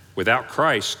fact, without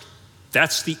Christ,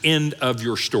 that's the end of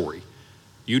your story.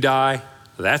 You die,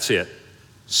 that's it.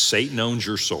 Satan owns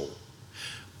your soul.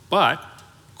 But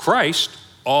Christ,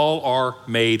 all are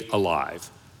made alive,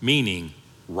 meaning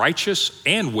righteous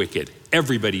and wicked.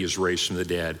 Everybody is raised from the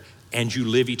dead, and you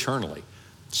live eternally.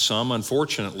 Some,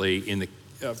 unfortunately,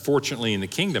 fortunately in the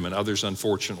kingdom, and others,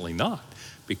 unfortunately, not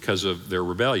because of their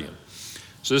rebellion.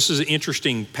 So this is an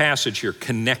interesting passage here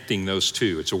connecting those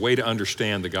two. It's a way to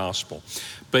understand the gospel.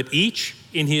 But each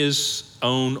in his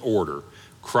own order.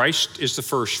 Christ is the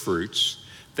first fruits.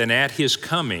 Then at his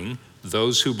coming,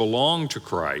 those who belong to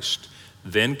Christ.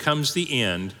 Then comes the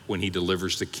end when he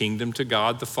delivers the kingdom to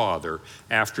God the Father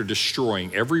after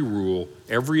destroying every rule,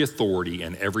 every authority,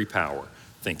 and every power.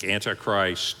 Think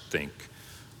Antichrist, think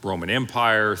Roman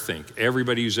Empire, think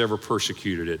everybody who's ever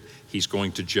persecuted it. He's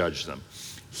going to judge them.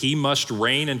 He must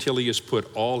reign until he has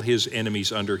put all his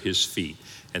enemies under his feet.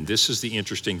 And this is the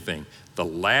interesting thing. The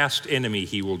last enemy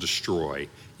he will destroy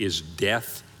is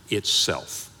death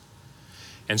itself.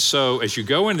 And so as you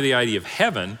go into the idea of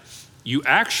heaven, you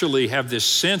actually have this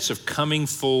sense of coming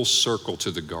full circle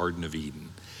to the Garden of Eden.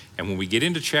 And when we get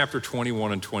into chapter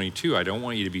 21 and 22, I don't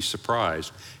want you to be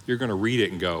surprised. You're going to read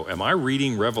it and go, am I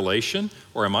reading Revelation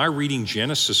or am I reading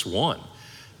Genesis 1?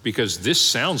 Because this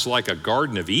sounds like a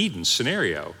Garden of Eden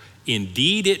scenario.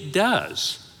 Indeed it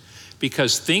does,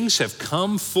 because things have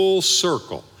come full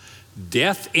circle.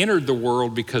 Death entered the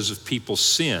world because of people's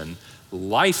sin.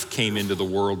 Life came into the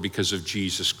world because of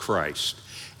Jesus Christ.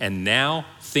 And now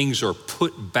things are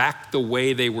put back the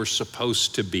way they were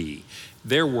supposed to be.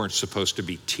 There weren't supposed to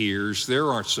be tears. There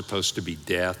aren't supposed to be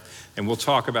death. And we'll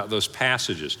talk about those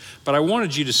passages. But I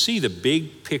wanted you to see the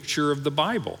big picture of the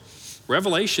Bible.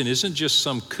 Revelation isn't just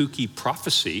some kooky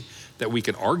prophecy that we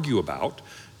can argue about,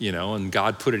 and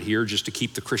God put it here just to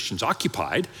keep the Christians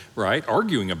occupied, right?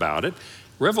 Arguing about it.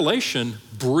 Revelation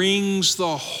brings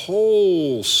the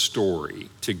whole story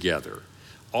together,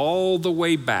 all the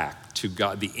way back to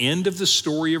God, the end of the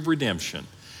story of redemption,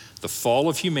 the fall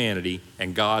of humanity,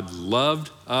 and God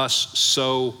loved us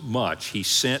so much, he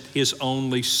sent his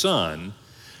only son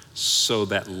so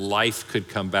that life could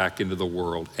come back into the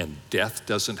world and death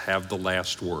doesn't have the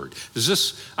last word.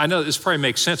 I know this probably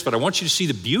makes sense, but I want you to see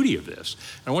the beauty of this.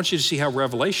 I want you to see how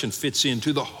Revelation fits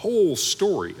into the whole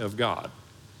story of God.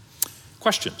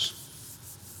 Questions?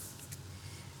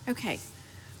 Okay.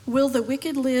 Will the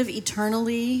wicked live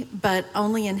eternally, but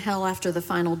only in hell after the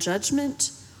final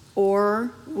judgment?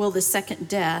 Or will the second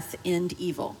death end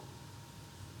evil?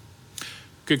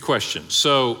 Good question.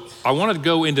 So I wanted to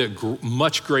go into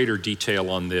much greater detail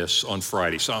on this on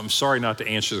Friday. So I'm sorry not to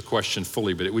answer the question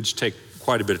fully, but it would just take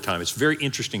quite a bit of time. It's a very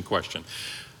interesting question.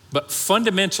 But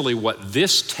fundamentally what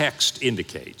this text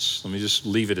indicates, let me just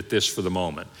leave it at this for the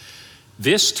moment.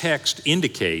 This text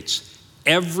indicates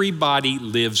everybody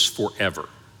lives forever.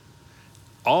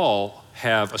 All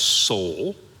have a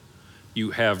soul.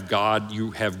 You have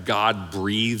God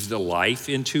breathed a life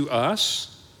into us.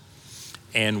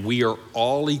 And we are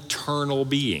all eternal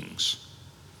beings.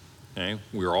 Okay?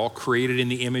 We're all created in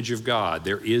the image of God.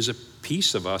 There is a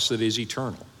piece of us that is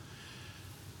eternal.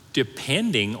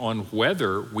 Depending on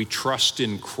whether we trust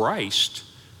in Christ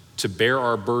to bear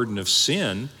our burden of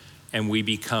sin and we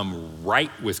become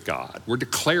right with God. We're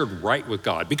declared right with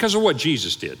God because of what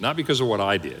Jesus did, not because of what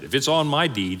I did. If it's on my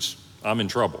deeds, I'm in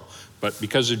trouble. But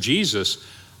because of Jesus,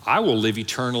 I will live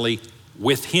eternally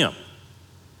with him.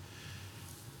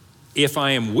 If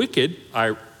I am wicked,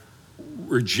 I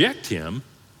reject him,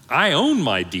 I own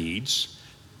my deeds.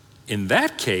 In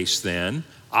that case, then,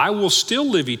 I will still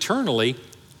live eternally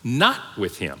not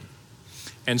with him.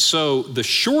 And so the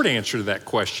short answer to that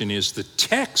question is the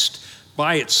text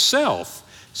by itself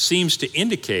seems to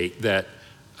indicate that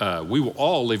we will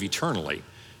all live eternally.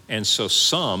 And so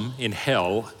some in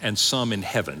hell and some in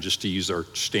heaven, just to use our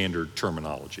standard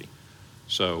terminology.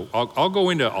 So I'll go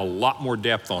into a lot more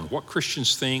depth on what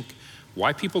Christians think,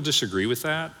 why people disagree with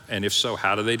that, and if so,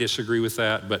 how do they disagree with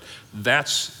that? But that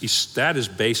is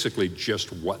basically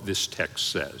just what this text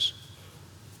says.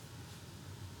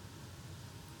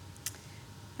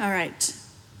 All right.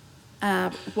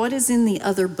 What is in the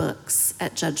other books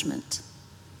at Judgment?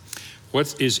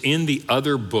 What is in the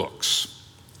other books?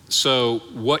 So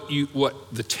what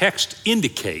the text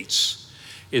indicates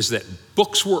is that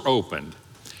books were opened,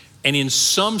 and in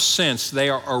some sense they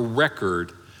are a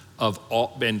record of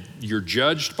all, and you're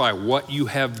judged by what you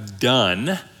have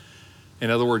done. In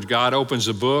other words, God opens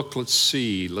a book.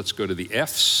 Let's go to the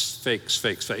F's,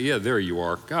 fakes. Yeah, there you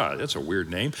are. God, that's a weird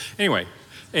name. Anyway,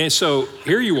 and so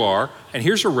here you are, and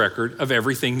here's a record of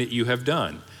everything that you have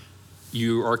done.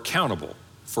 You are accountable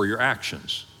for your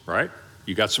actions, right?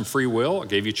 You got some free will, I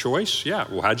gave you a choice. Yeah,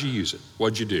 well, how'd you use it?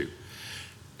 What'd you do?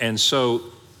 And so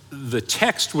the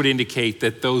text would indicate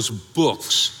that those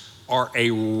books are a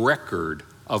record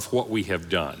of what we have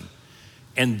done.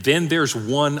 And then there's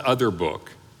one other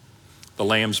book, the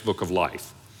Lamb's Book of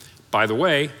Life. By the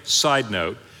way, side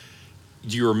note,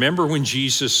 do you remember when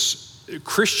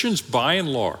Christians by and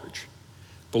large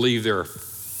believe there are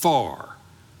far,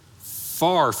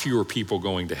 far fewer people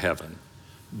going to heaven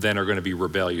than are going to be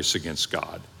rebellious against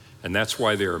God. And that's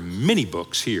why there are many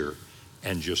books here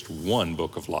and just one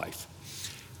book of life.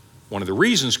 One of the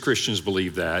reasons Christians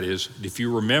believe that is, if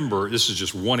you remember, this is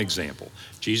just one example.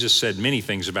 Jesus said many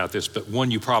things about this, but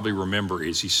one you probably remember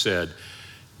is he said,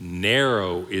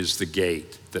 narrow is the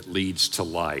gate that leads to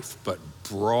life, but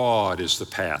broad is the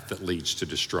path that leads to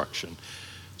destruction.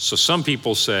 So some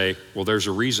people say, well, there's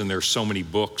a reason there's so many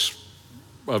books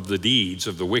of the deeds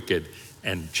of the wicked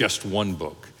and just one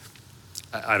book.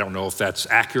 I don't know if that's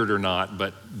accurate or not,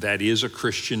 but that is a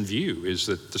Christian view, is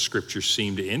that the scriptures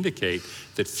seem to indicate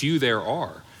that few there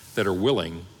are that are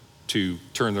willing to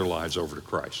turn their lives over to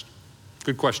Christ.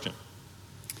 Good question.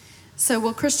 So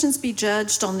will Christians be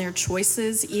judged on their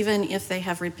choices even if they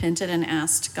have repented and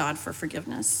asked God for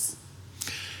forgiveness?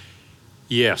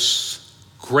 Yes,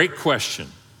 great question.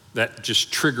 That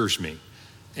just triggers me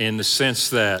in the sense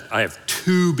that I have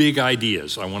two big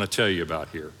ideas I want to tell you about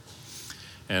here.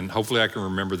 And hopefully I can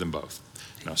remember them both.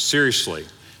 Now, seriously,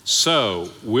 so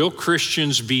will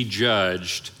Christians be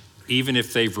judged even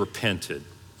if they've repented?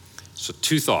 So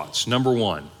two thoughts. Number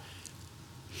one,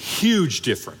 huge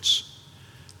difference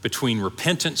between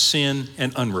repentant sin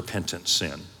and unrepentant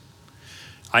sin.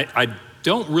 I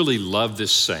don't really love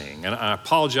this saying, and I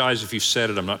apologize if you've said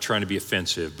it, I'm not trying to be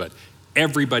offensive, but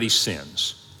everybody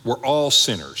sins. We're all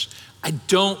sinners. I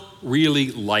don't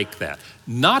really like that.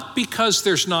 Not because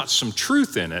there's not some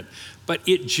truth in it, but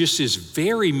it just is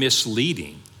very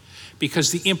misleading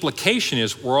because the implication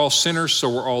is we're all sinners, so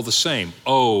we're all the same.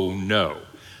 Oh no.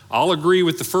 I'll agree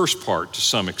with the first part to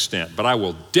some extent, but I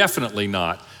will definitely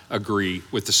not agree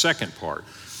with the second part.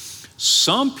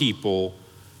 Some people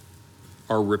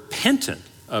are repentant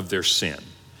of their sin.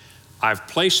 I've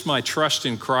placed my trust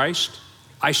in Christ.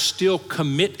 I still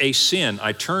commit a sin.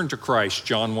 I turn to Christ,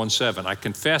 John 1:7. I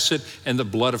confess it, and the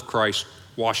blood of Christ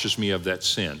washes me of that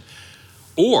sin.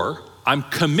 Or I'm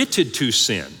committed to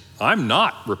sin. I'm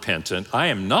not repentant. I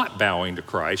am not bowing to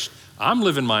Christ. I'm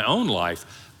living my own life.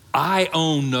 I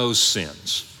own those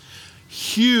sins.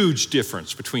 Huge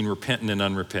difference between repentant and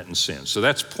unrepentant sin. So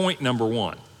that's point number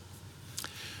one.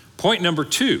 Point number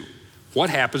two, what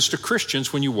happens to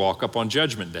Christians when you walk up on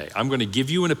Judgment Day? I'm going to give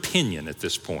you an opinion at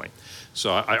this point.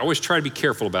 So I always try to be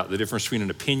careful about the difference between an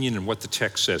opinion and what the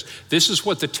text says. This is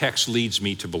what the text leads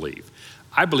me to believe.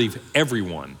 I believe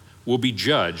everyone will be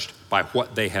judged by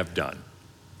what they have done.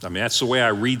 I mean, that's the way I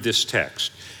read this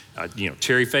text.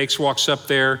 Terry Feix walks up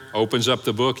there, opens up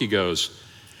the book, he goes,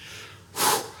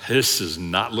 this does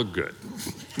not look good.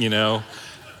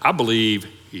 I believe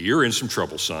you're in some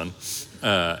trouble, son.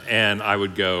 And I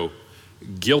would go,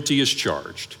 guilty as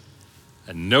charged,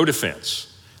 and no defense.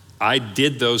 I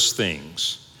did those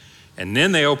things. And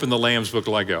then they open the Lamb's book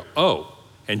and I go, oh,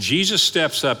 and Jesus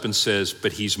steps up and says,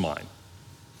 but he's mine.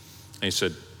 And he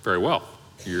said, very well,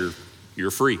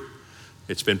 you're free.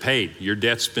 It's been paid. Your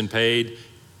debt's been paid.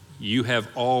 You have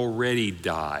already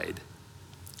died.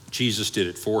 Jesus did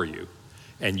it for you.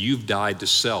 And you've died to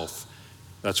self.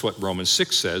 That's what Romans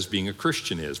 6 says being a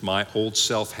Christian is. My old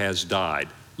self has died.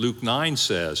 Luke 9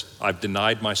 says, I've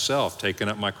denied myself, taken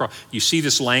up my cross. You see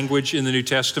this language in the New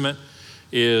Testament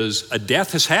is a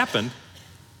death has happened.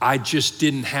 I just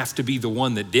didn't have to be the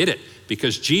one that did it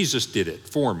because Jesus did it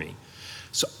for me.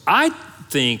 So I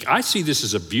see this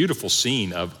as a beautiful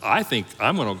scene of,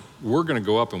 we're going to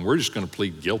go up and we're just going to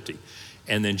plead guilty.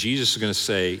 And then Jesus is going to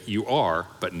say, you are,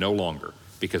 but no longer,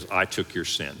 because I took your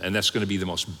sin. And that's going to be the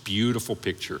most beautiful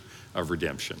picture of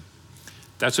redemption.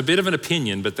 That's a bit of an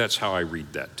opinion, but that's how I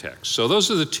read that text. So those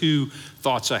are the two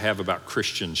thoughts I have about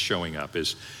Christians showing up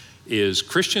is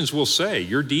Christians will say,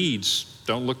 your deeds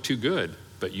don't look too good,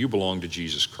 but you belong to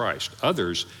Jesus Christ.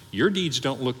 Others, your deeds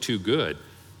don't look too good.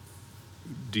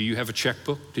 Do you have a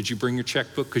checkbook? Did you bring your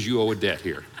checkbook? Because you owe a debt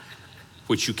here,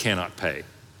 which you cannot pay.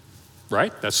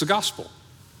 Right? That's the gospel.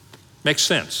 Makes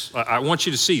sense. I want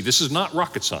you to see, this is not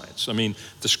rocket science. I mean,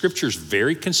 the scripture's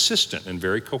very consistent and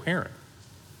very coherent.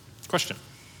 Question?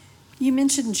 You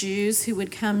mentioned Jews who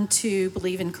would come to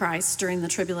believe in Christ during the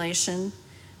tribulation.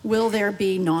 Will there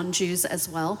be non-Jews as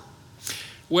well?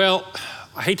 Well,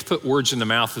 I hate to put words in the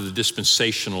mouth of the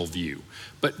dispensational view,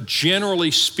 but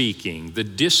generally speaking, the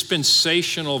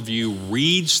dispensational view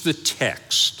reads the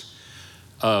text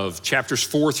of chapters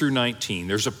 4 through 19.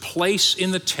 There's a place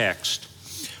in the text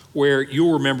where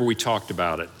you'll remember we talked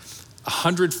about it.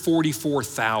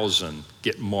 144,000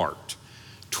 get marked.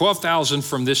 12,000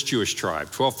 from this Jewish tribe,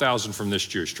 12,000 from this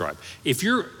Jewish tribe. If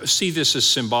you see this as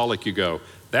symbolic, you go,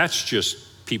 that's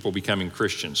just people becoming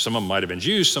Christians. Some of them might have been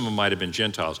Jews, some of them might have been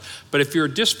Gentiles. But if you're a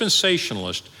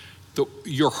dispensationalist,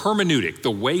 your hermeneutic,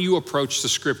 the way you approach the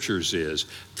scriptures is,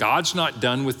 God's not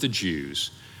done with the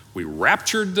Jews. We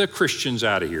raptured the Christians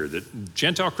out of here, the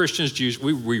Gentile Christians, Jews,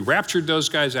 we raptured those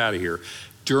guys out of here.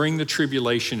 During the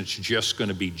tribulation, it's just going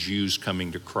to be Jews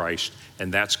coming to Christ,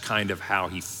 and that's kind of how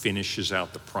he finishes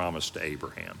out the promise to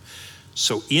Abraham.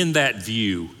 So in that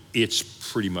view, it's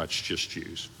pretty much just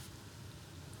Jews.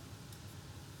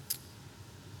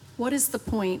 What is the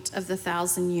point of the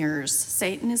 1,000 years?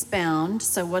 Satan is bound,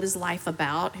 so what is life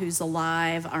about? Who's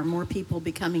alive? Are more people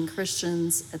becoming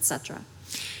Christians, etc.?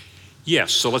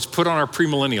 Yes, so let's put on our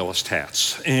premillennialist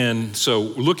hats. And so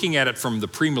looking at it from the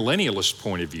premillennialist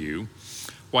point of view,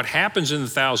 what happens in the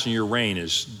 1,000-year reign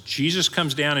is Jesus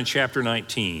comes down in chapter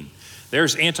 19.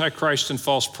 There's Antichrist and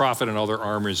false prophet and other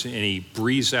armies, and he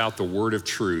breathes out the word of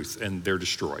truth, and they're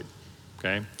destroyed.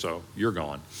 Okay, so you're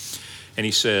gone. And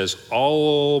he says,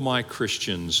 all my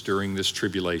Christians during this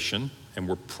tribulation, and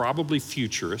we're probably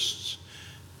futurists,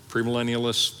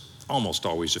 premillennialists, almost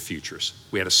always a futurist.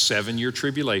 We had a 7-year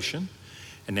tribulation,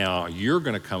 and now you're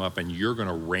going to come up and you're going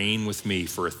to reign with me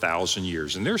for 1,000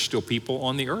 years. And there's still people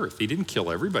on the earth. He didn't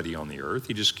kill everybody on the earth.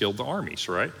 He just killed the armies,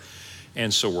 right?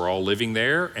 And so we're all living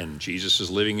there, and Jesus is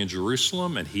living in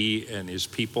Jerusalem, and he and his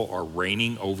people are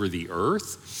reigning over the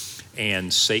earth.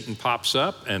 And Satan pops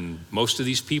up, and most of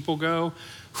these people go,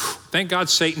 thank God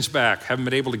Satan's back. Haven't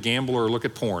been able to gamble or look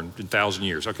at porn in 1,000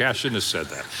 years. Okay, I shouldn't have said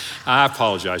that. I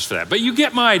apologize for that. But you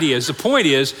get my idea. The point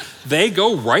is, they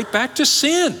go right back to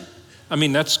sin. I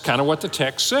mean, that's kind of what the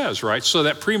text says, right? So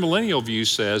that premillennial view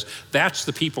says that's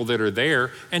the people that are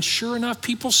there. And sure enough,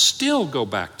 people still go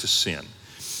back to sin.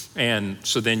 And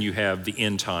so then you have the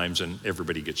end times and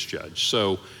everybody gets judged.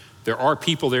 So there are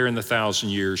people there in the 1,000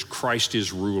 years. Christ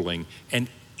is ruling. And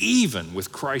even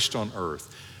with Christ on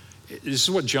earth, This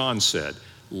is what John said.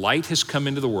 Light has come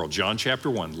into the world. John chapter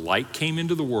 1, light came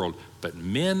into the world, but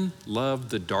men loved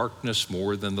the darkness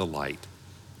more than the light.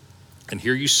 And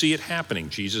here you see it happening.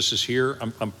 Jesus is here.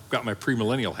 I've got my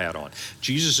premillennial hat on.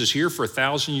 Jesus is here for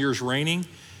 1,000 years reigning.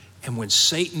 And when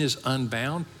Satan is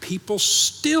unbound, people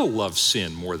still love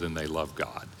sin more than they love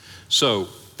God. So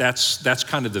that's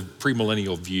kind of the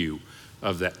premillennial view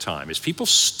of that time, is people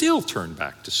still turn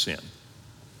back to sin.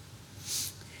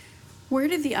 Where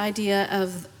did the idea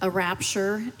of a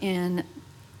rapture in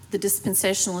the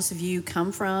dispensationalist view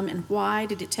come from, and why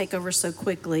did it take over so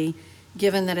quickly,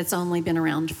 given that it's only been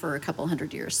around for a couple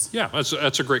hundred years? Yeah,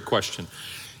 that's a great question.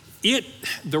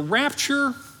 The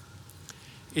rapture,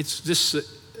 it's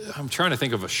this, I'm trying to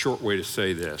think of a short way to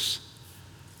say this.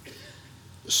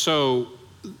 So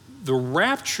the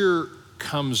rapture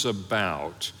comes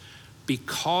about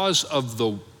because of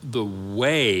the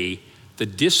way the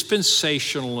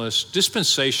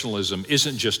dispensationalism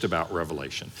isn't just about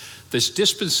revelation. This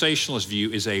dispensationalist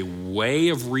view is a way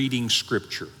of reading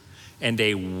Scripture and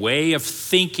a way of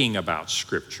thinking about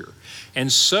Scripture.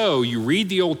 And so you read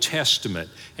the Old Testament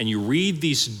and you read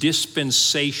these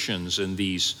dispensations and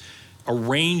these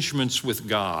arrangements with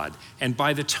God, and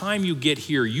by the time you get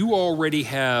here, you already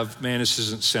have, man, this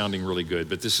isn't sounding really good,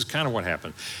 but this is kind of what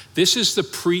happened. This is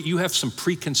you have some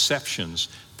preconceptions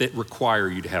that require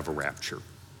you to have a rapture,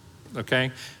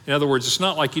 okay? In other words, it's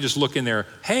not like you just look in there,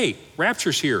 hey,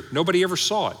 rapture's here, nobody ever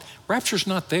saw it. Rapture's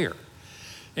not there.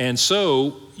 And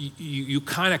so you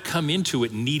kind of come into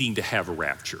it needing to have a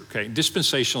rapture, okay?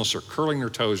 Dispensationalists are curling their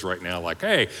toes right now like,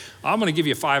 hey, I'm going to give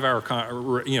you a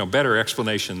 5-hour, better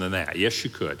explanation than that. Yes, you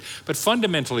could. But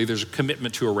fundamentally, there's a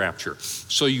commitment to a rapture.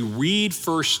 So you read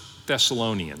 1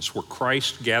 Thessalonians, where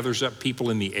Christ gathers up people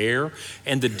in the air,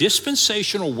 and the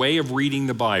dispensational way of reading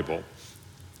the Bible,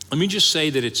 let me just say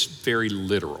that it's very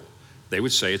literal. They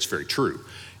would say it's very true.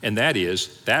 And that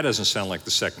doesn't sound like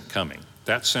the second coming.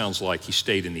 That sounds like he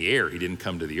stayed in the air. He didn't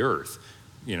come to the earth.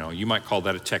 You might call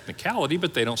that a technicality,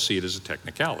 but they don't see it as a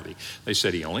technicality. They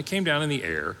said he only came down in the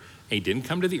air, and he didn't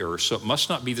come to the earth, so it must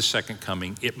not be the second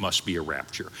coming. It must be a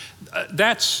rapture.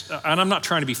 And I'm not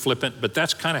trying to be flippant, but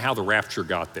that's kind of how the rapture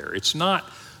got there. It's not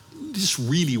just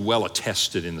really well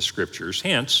attested in the Scriptures.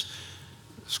 Hence,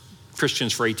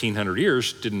 Christians for 1,800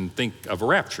 years didn't think of a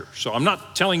rapture. So I'm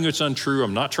not telling you it's untrue.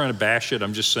 I'm not trying to bash it.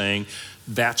 I'm just saying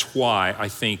that's why I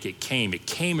think it came. It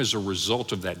came as a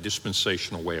result of that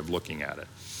dispensational way of looking at it.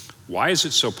 Why is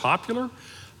it so popular?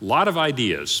 A lot of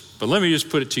ideas, but let me just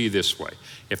put it to you this way.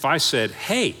 If I said,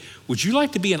 hey, would you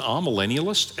like to be an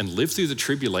amillennialist and live through the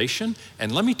tribulation?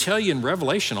 And let me tell you in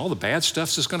Revelation, all the bad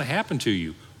stuff that's going to happen to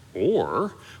you.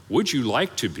 Or would you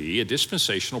like to be a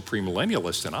dispensational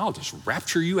premillennialist and I'll just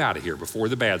rapture you out of here before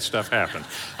the bad stuff happens?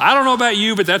 I don't know about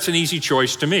you, but that's an easy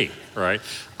choice to me, right?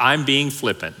 I'm being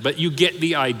flippant, but you get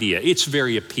the idea. It's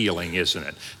very appealing, isn't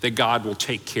it? That God will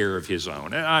take care of his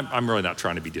own. And I'm really not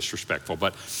trying to be disrespectful,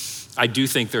 but I do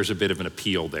think there's a bit of an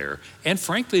appeal there. And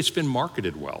frankly, it's been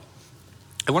marketed well.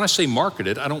 And when I say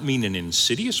marketed, I don't mean in an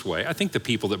insidious way. I think the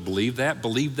people that believe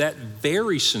that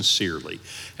very sincerely.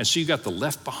 And so you've got the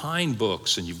Left Behind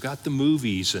books and you've got the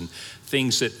movies and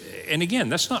things that, and again,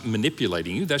 that's not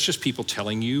manipulating you. That's just people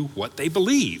telling you what they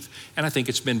believe. And I think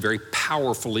it's been very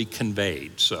powerfully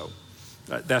conveyed. So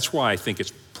that's why I think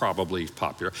it's probably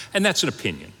popular. And that's an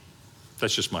opinion.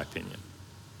 That's just my opinion.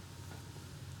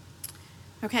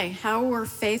 Okay, how were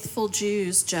faithful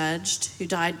Jews judged who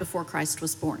died before Christ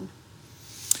was born?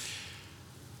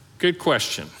 Good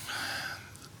question.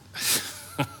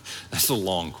 That's a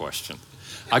long question.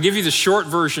 I'll give you the short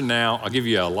version now. I'll give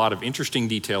you a lot of interesting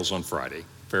details on Friday.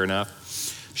 Fair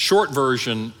enough? Short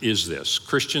version is this.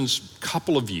 Christians,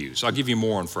 couple of views. I'll give you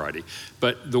more on Friday.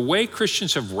 But the way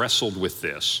Christians have wrestled with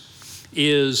this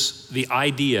is the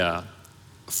idea,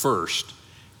 first,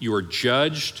 you are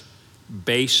judged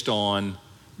based on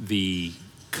the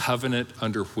covenant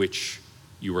under which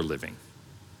you are living.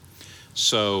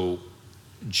 So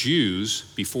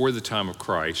Jews, before the time of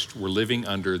Christ, were living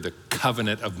under the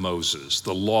covenant of Moses,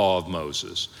 the law of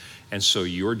Moses. And so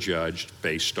you're judged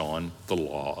based on the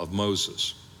law of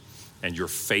Moses and your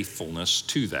faithfulness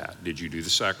to that. Did you do the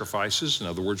sacrifices? In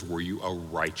other words, were you a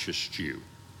righteous Jew?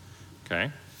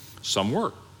 Okay? Some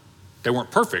were. They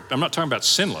weren't perfect. I'm not talking about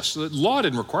sinless. The law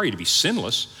didn't require you to be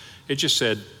sinless. It just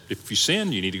said, if you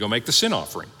sin, you need to go make the sin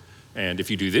offering. And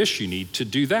if you do this, you need to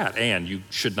do that. And you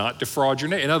should not defraud your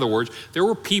neighbor. In other words, there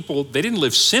were people, they didn't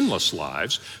live sinless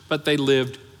lives, but they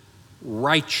lived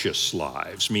righteous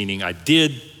lives, meaning I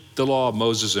did the law of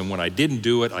Moses, and when I didn't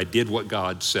do it, I did what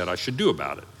God said I should do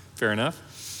about it. Fair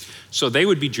enough? So they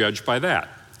would be judged by that.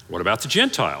 What about the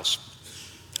Gentiles?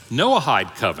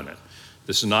 Noahide covenant.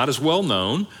 This is not as well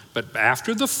known, but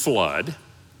after the flood,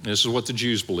 this is what the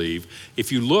Jews believe,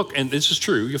 if you look, and this is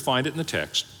true, you'll find it in the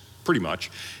text, pretty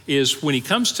much, is when he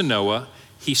comes to Noah,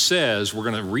 he says, we're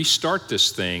going to restart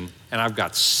this thing, and I've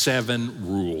got 7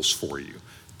 rules for you.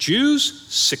 Jews,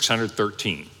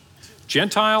 613.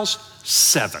 Gentiles,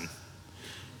 7.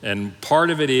 And part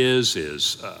of it is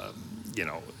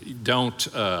don't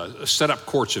set up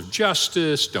courts of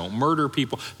justice, don't murder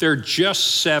people. There are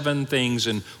just 7 things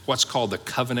in what's called the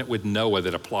covenant with Noah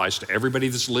that applies to everybody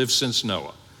that's lived since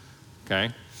Noah,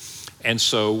 okay? And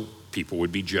so people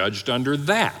would be judged under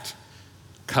that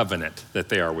covenant that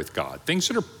they are with God. Things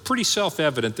that are pretty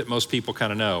self-evident that most people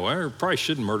kind of know. I probably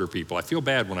shouldn't murder people. I feel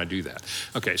bad when I do that.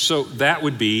 Okay, so that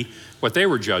would be what they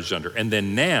were judged under. And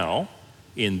then now,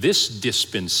 in this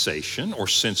dispensation, or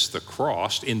since the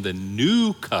cross, in the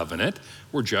new covenant,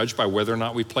 we're judged by whether or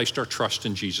not we placed our trust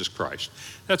in Jesus Christ.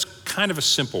 That's kind of a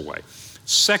simple way.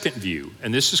 Second view,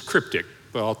 and this is cryptic,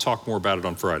 but I'll talk more about it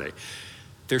on Friday.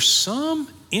 There's some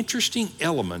interesting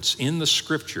elements in the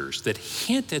scriptures that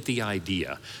hint at the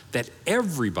idea that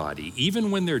everybody,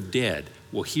 even when they're dead,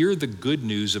 will hear the good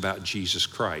news about Jesus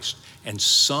Christ, and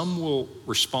some will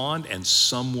respond and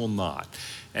some will not.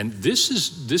 And this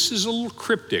is a little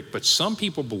cryptic, but some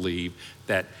people believe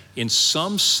that in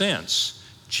some sense,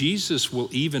 Jesus will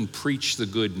even preach the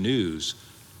good news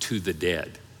to the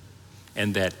dead,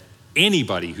 and that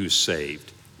anybody who's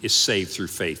saved is saved through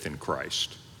faith in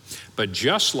Christ. But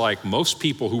just like most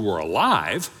people who were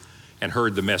alive and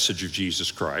heard the message of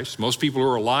Jesus Christ, most people who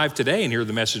are alive today and hear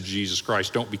the message of Jesus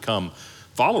Christ don't become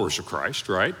followers of Christ,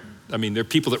 right? I mean, they're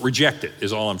people that reject it,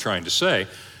 is all I'm trying to say.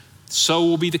 So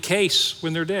will be the case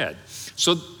when they're dead.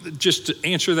 So just to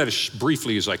answer that as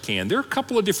briefly as I can, there are a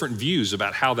couple of different views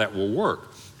about how that will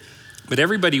work. But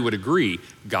everybody would agree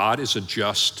God is a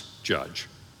just judge.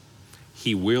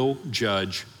 He will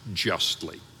judge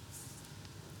justly.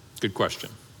 Good question.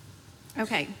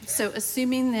 Okay, so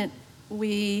assuming that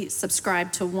we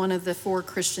subscribe to one of the 4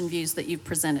 Christian views that you've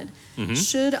presented,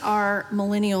 should our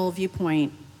millennial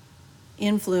viewpoint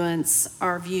influence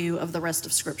our view of the rest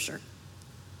of Scripture?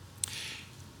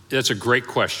 That's a great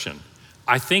question.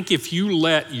 I think if you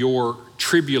let your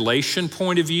tribulation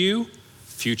point of view,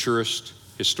 futurist,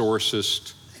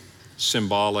 historicist,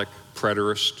 symbolic,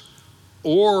 preterist,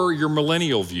 or your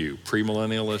millennial view,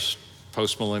 premillennialist,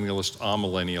 postmillennialist,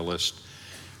 amillennialist,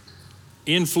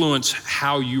 influence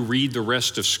how you read the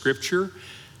rest of Scripture,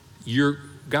 you've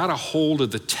got a hold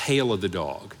of the tail of the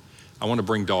dog. I want to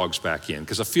bring dogs back in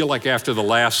because I feel like after the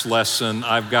last lesson,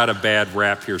 I've got a bad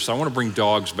rap here. So I want to bring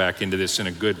dogs back into this in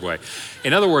a good way.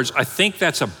 In other words, I think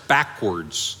that's a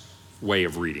backwards way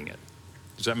of reading it.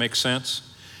 Does that make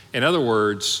sense? In other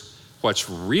words, what's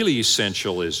really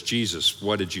essential is, Jesus,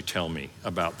 what did you tell me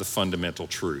about the fundamental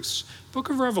truths? Book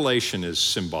of Revelation is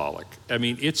symbolic. I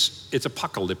mean, it's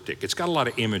apocalyptic. It's got a lot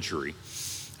of imagery.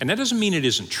 And that doesn't mean it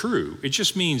isn't true. It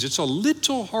just means it's a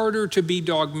little harder to be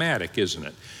dogmatic, isn't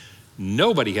it?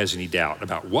 Nobody has any doubt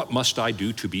about what must I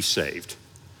do to be saved,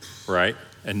 right?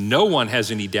 And no one has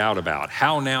any doubt about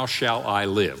how now shall I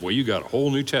live. Well, you got a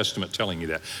whole New Testament telling you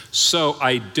that. So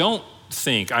I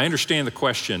understand the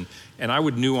question, and I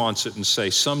would nuance it and say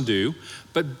some do,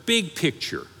 but big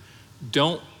picture,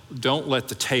 don't let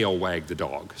the tail wag the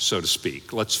dog, so to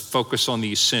speak. Let's focus on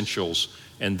the essentials,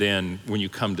 and then when you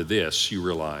come to this, you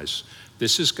realize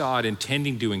this is God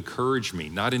intending to encourage me,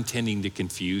 not intending to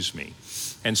confuse me.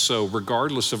 And so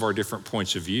regardless of our different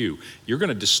points of view, you're going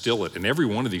to distill it, and every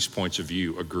one of these points of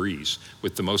view agrees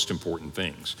with the most important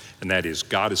things, and that is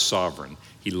God is sovereign.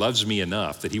 He loves me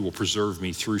enough that he will preserve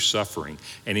me through suffering,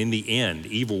 and in the end,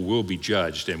 evil will be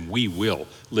judged, and we will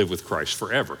live with Christ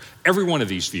forever. Every one of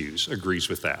these views agrees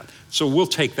with that. So we'll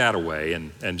take that away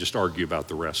and just argue about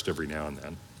the rest every now and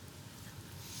then.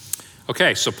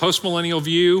 Okay, so postmillennial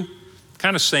view,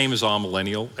 kind of same as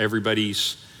amillennial.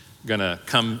 Everybody's going to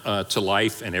come to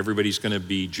life and everybody's going to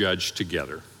be judged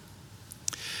together.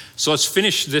 So let's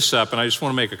finish this up, and I just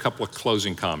want to make a couple of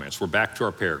closing comments. We're back to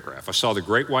our paragraph. I saw the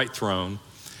great white throne,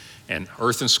 and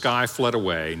earth and sky fled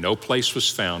away. No place was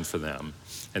found for them.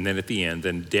 And then at the end,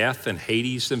 then death and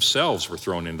Hades themselves were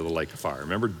thrown into the lake of fire.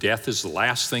 Remember, death is the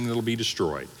last thing that'll be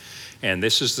destroyed. And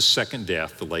this is the second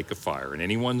death, the lake of fire. And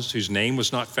anyone whose name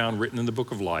was not found written in the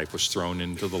book of life was thrown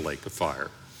into the lake of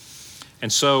fire.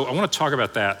 And so I want to talk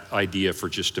about that idea for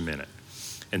just a minute.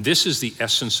 And this is the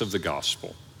essence of the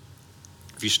gospel.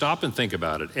 If you stop and think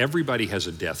about it, everybody has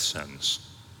a death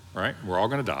sentence, right? We're all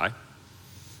going to die,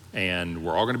 and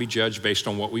we're all going to be judged based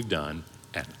on what we've done.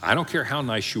 And I don't care how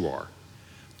nice you are.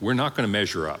 we're not going to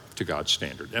measure up to God's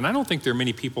standard. And I don't think there are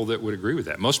many people that would agree with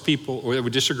that. Most people, or that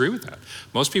would disagree with that.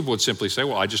 Most people would simply say,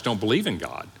 well, I just don't believe in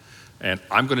God, and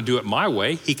I'm going to do it my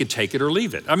way. He could take it or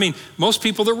leave it. I mean, most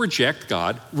people that reject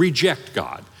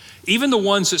God. Even the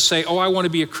ones that say, oh, I want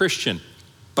to be a Christian,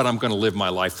 but I'm going to live my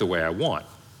life the way I want.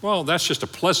 Well, that's just a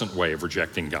pleasant way of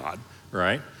rejecting God,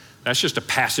 right? That's just a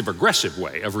passive-aggressive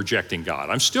way of rejecting God.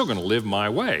 I'm still going to live my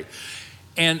way.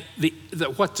 And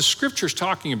what the scripture's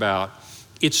talking about,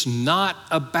 it's not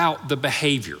about the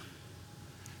behavior.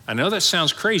 I know that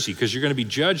sounds crazy because you're going to be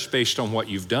judged based on what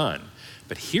you've done.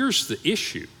 But here's the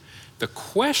issue. The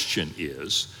question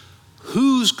is,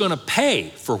 who's going to pay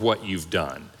for what you've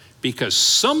done? Because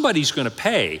somebody's going to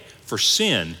pay for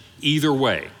sin either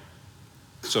way.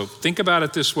 So think about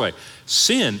it this way.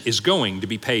 Sin is going to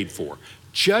be paid for.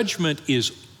 Judgment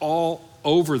is all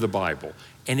over the Bible,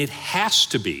 and it has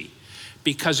to be,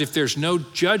 because if there's no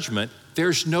judgment,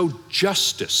 there's no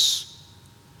justice.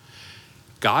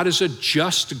 God is a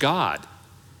just God.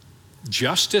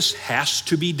 Justice has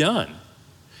to be done,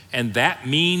 and that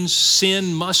means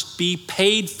sin must be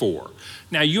paid for.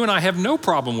 Now, you and I have no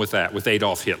problem with that with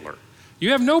Adolf Hitler.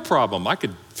 You have no problem. I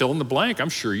could fill in the blank. I'm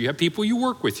sure you have people you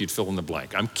work with, you'd fill in the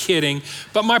blank. I'm kidding.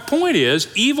 But my point is,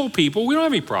 evil people, we don't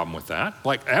have any problem with that.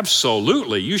 Like,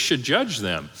 absolutely, you should judge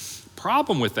them.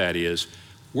 Problem with that is,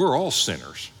 we're all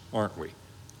sinners, aren't we?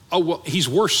 Oh, well, he's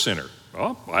worse sinner.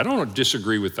 Well, I don't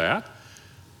disagree with that.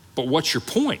 But what's your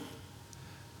point?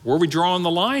 Where are we drawing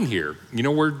the line here? You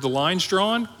know where the line's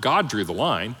drawn? God drew the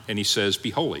line, and he says,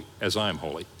 be holy as I am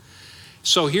holy.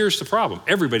 So here's the problem.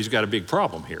 Everybody's got a big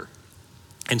problem here.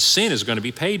 And sin is going to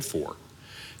be paid for.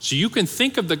 So you can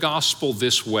think of the gospel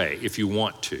this way if you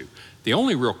want to. The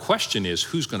only real question is,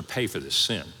 who's going to pay for this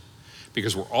sin?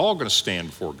 Because we're all going to stand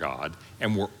before God,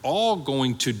 and we're all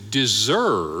going to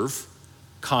deserve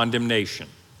condemnation.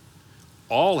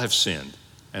 All have sinned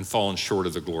and fallen short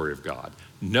of the glory of God.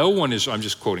 No one is, I'm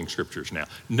just quoting scriptures now,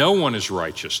 no one is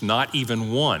righteous, not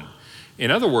even one.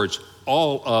 In other words,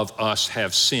 all of us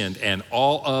have sinned, and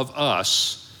all of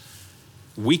us,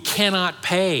 we cannot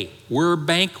pay. We're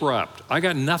bankrupt. I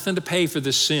got nothing to pay for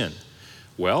this sin.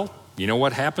 Well, you know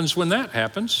what happens when that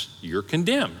happens? You're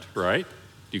condemned, right?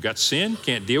 You got sin,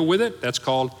 can't deal with it. That's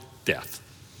called death.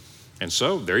 And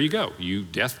so there you go.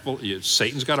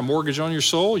 Satan's got a mortgage on your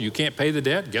soul. You can't pay the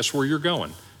debt. Guess where you're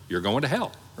going? You're going to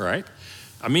hell, right?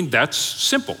 I mean, that's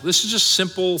simple. This is just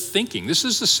simple thinking. This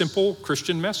is the simple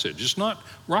Christian message. It's not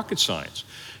rocket science.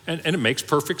 And it makes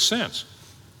perfect sense.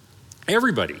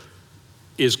 Everybody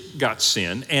is got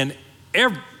sin, and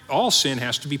all sin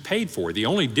has to be paid for. The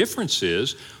only difference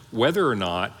is whether or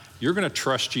not you're going to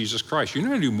trust Jesus Christ. You're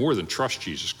going to do more than trust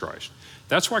Jesus Christ.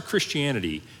 That's why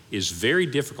Christianity is very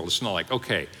difficult. It's not like,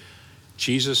 okay,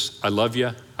 Jesus, I love you.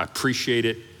 I appreciate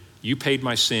it. You paid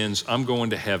my sins. I'm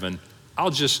going to heaven. I'll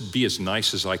just be as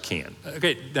nice as I can.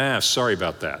 Okay, sorry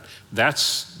about that.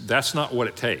 That's not what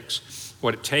it takes.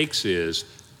 What it takes is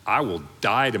I will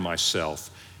die to myself,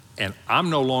 and I'm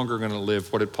no longer going to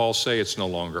live. What did Paul say? It's no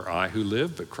longer I who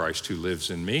live, but Christ who lives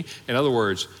in me. In other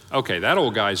words, okay, that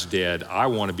old guy's dead. I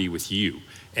want to be with you,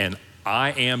 and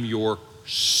I am your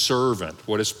servant.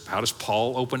 How does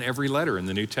Paul open every letter in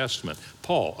the New Testament?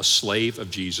 Paul, a slave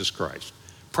of Jesus Christ.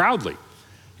 Proudly,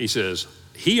 he says,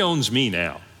 he owns me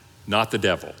now, not the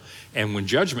devil. And when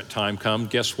judgment time comes,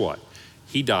 guess what?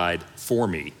 He died for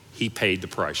me. He paid the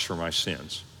price for my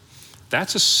sins.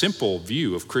 That's a simple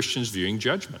view of Christians viewing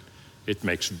judgment. It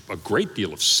makes a great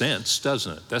deal of sense,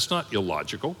 doesn't it? That's not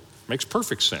illogical. It makes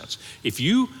perfect sense. If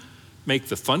you make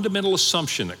the fundamental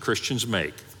assumption that Christians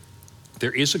make,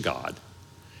 there is a God,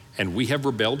 and we have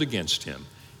rebelled against him,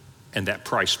 and that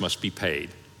price must be paid,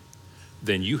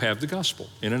 then you have the gospel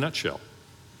in a nutshell.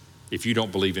 If you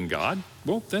don't believe in God,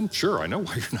 well, then sure, I know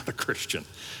why you're not a Christian,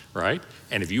 right?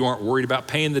 And if you aren't worried about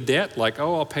paying the debt, like,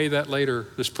 oh, I'll pay that later,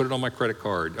 just put it on my credit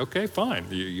card. Okay, fine,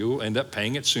 you'll end up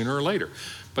paying it sooner or later.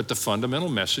 But the fundamental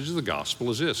message of the gospel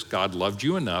is this: God loved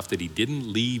you enough that he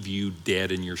didn't leave you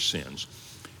dead in your sins.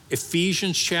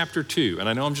 Ephesians chapter 2, and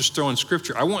I know I'm just throwing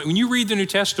scripture. When you read the New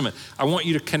Testament, I want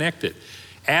you to connect it.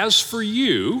 As for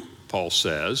you, Paul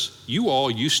says, you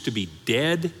all used to be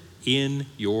dead in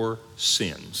your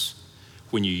sins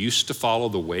when you used to follow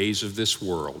the ways of this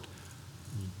world.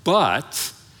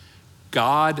 But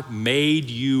God made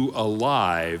you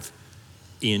alive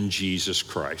in Jesus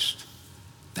Christ.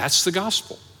 That's the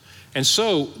gospel. And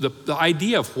so the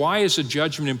idea of why is a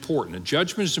judgment important? A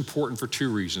judgment is important for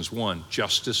two reasons. One,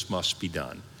 justice must be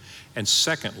done. And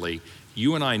secondly,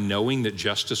 you and I knowing that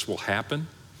justice will happen,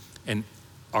 and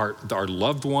our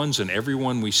loved ones and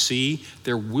everyone we see,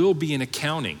 there will be an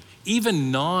accounting.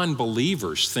 even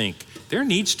non-believers think there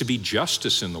needs to be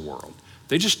justice in the world.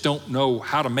 They just don't know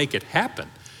how to make it happen.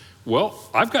 Well,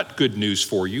 I've got good news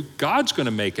for you. God's going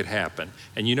to make it happen.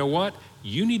 And you know what?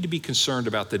 You need to be concerned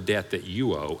about the debt that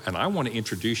you owe, and I want to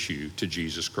introduce you to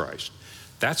Jesus Christ.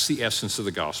 That's the essence of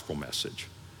the gospel message.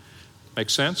 Make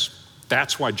sense?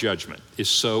 That's why judgment is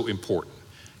so important.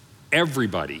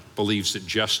 Everybody believes that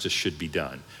justice should be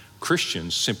done.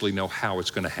 Christians simply know how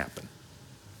it's going to happen.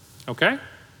 Okay?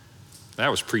 That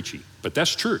was preachy, but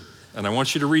that's true. And I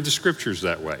want you to read the scriptures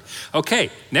that way. Okay,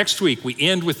 next week we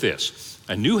end with this.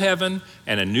 A new heaven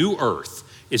and a new earth.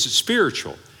 Is it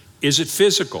spiritual? Is it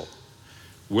physical?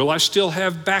 Will I still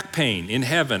have back pain in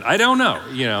heaven? I don't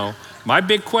know, My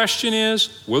big question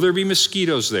is, will there be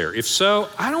mosquitoes there? If so,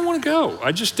 I don't want to go.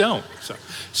 I just don't. So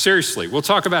seriously, we'll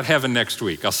talk about heaven next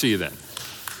week. I'll see you then.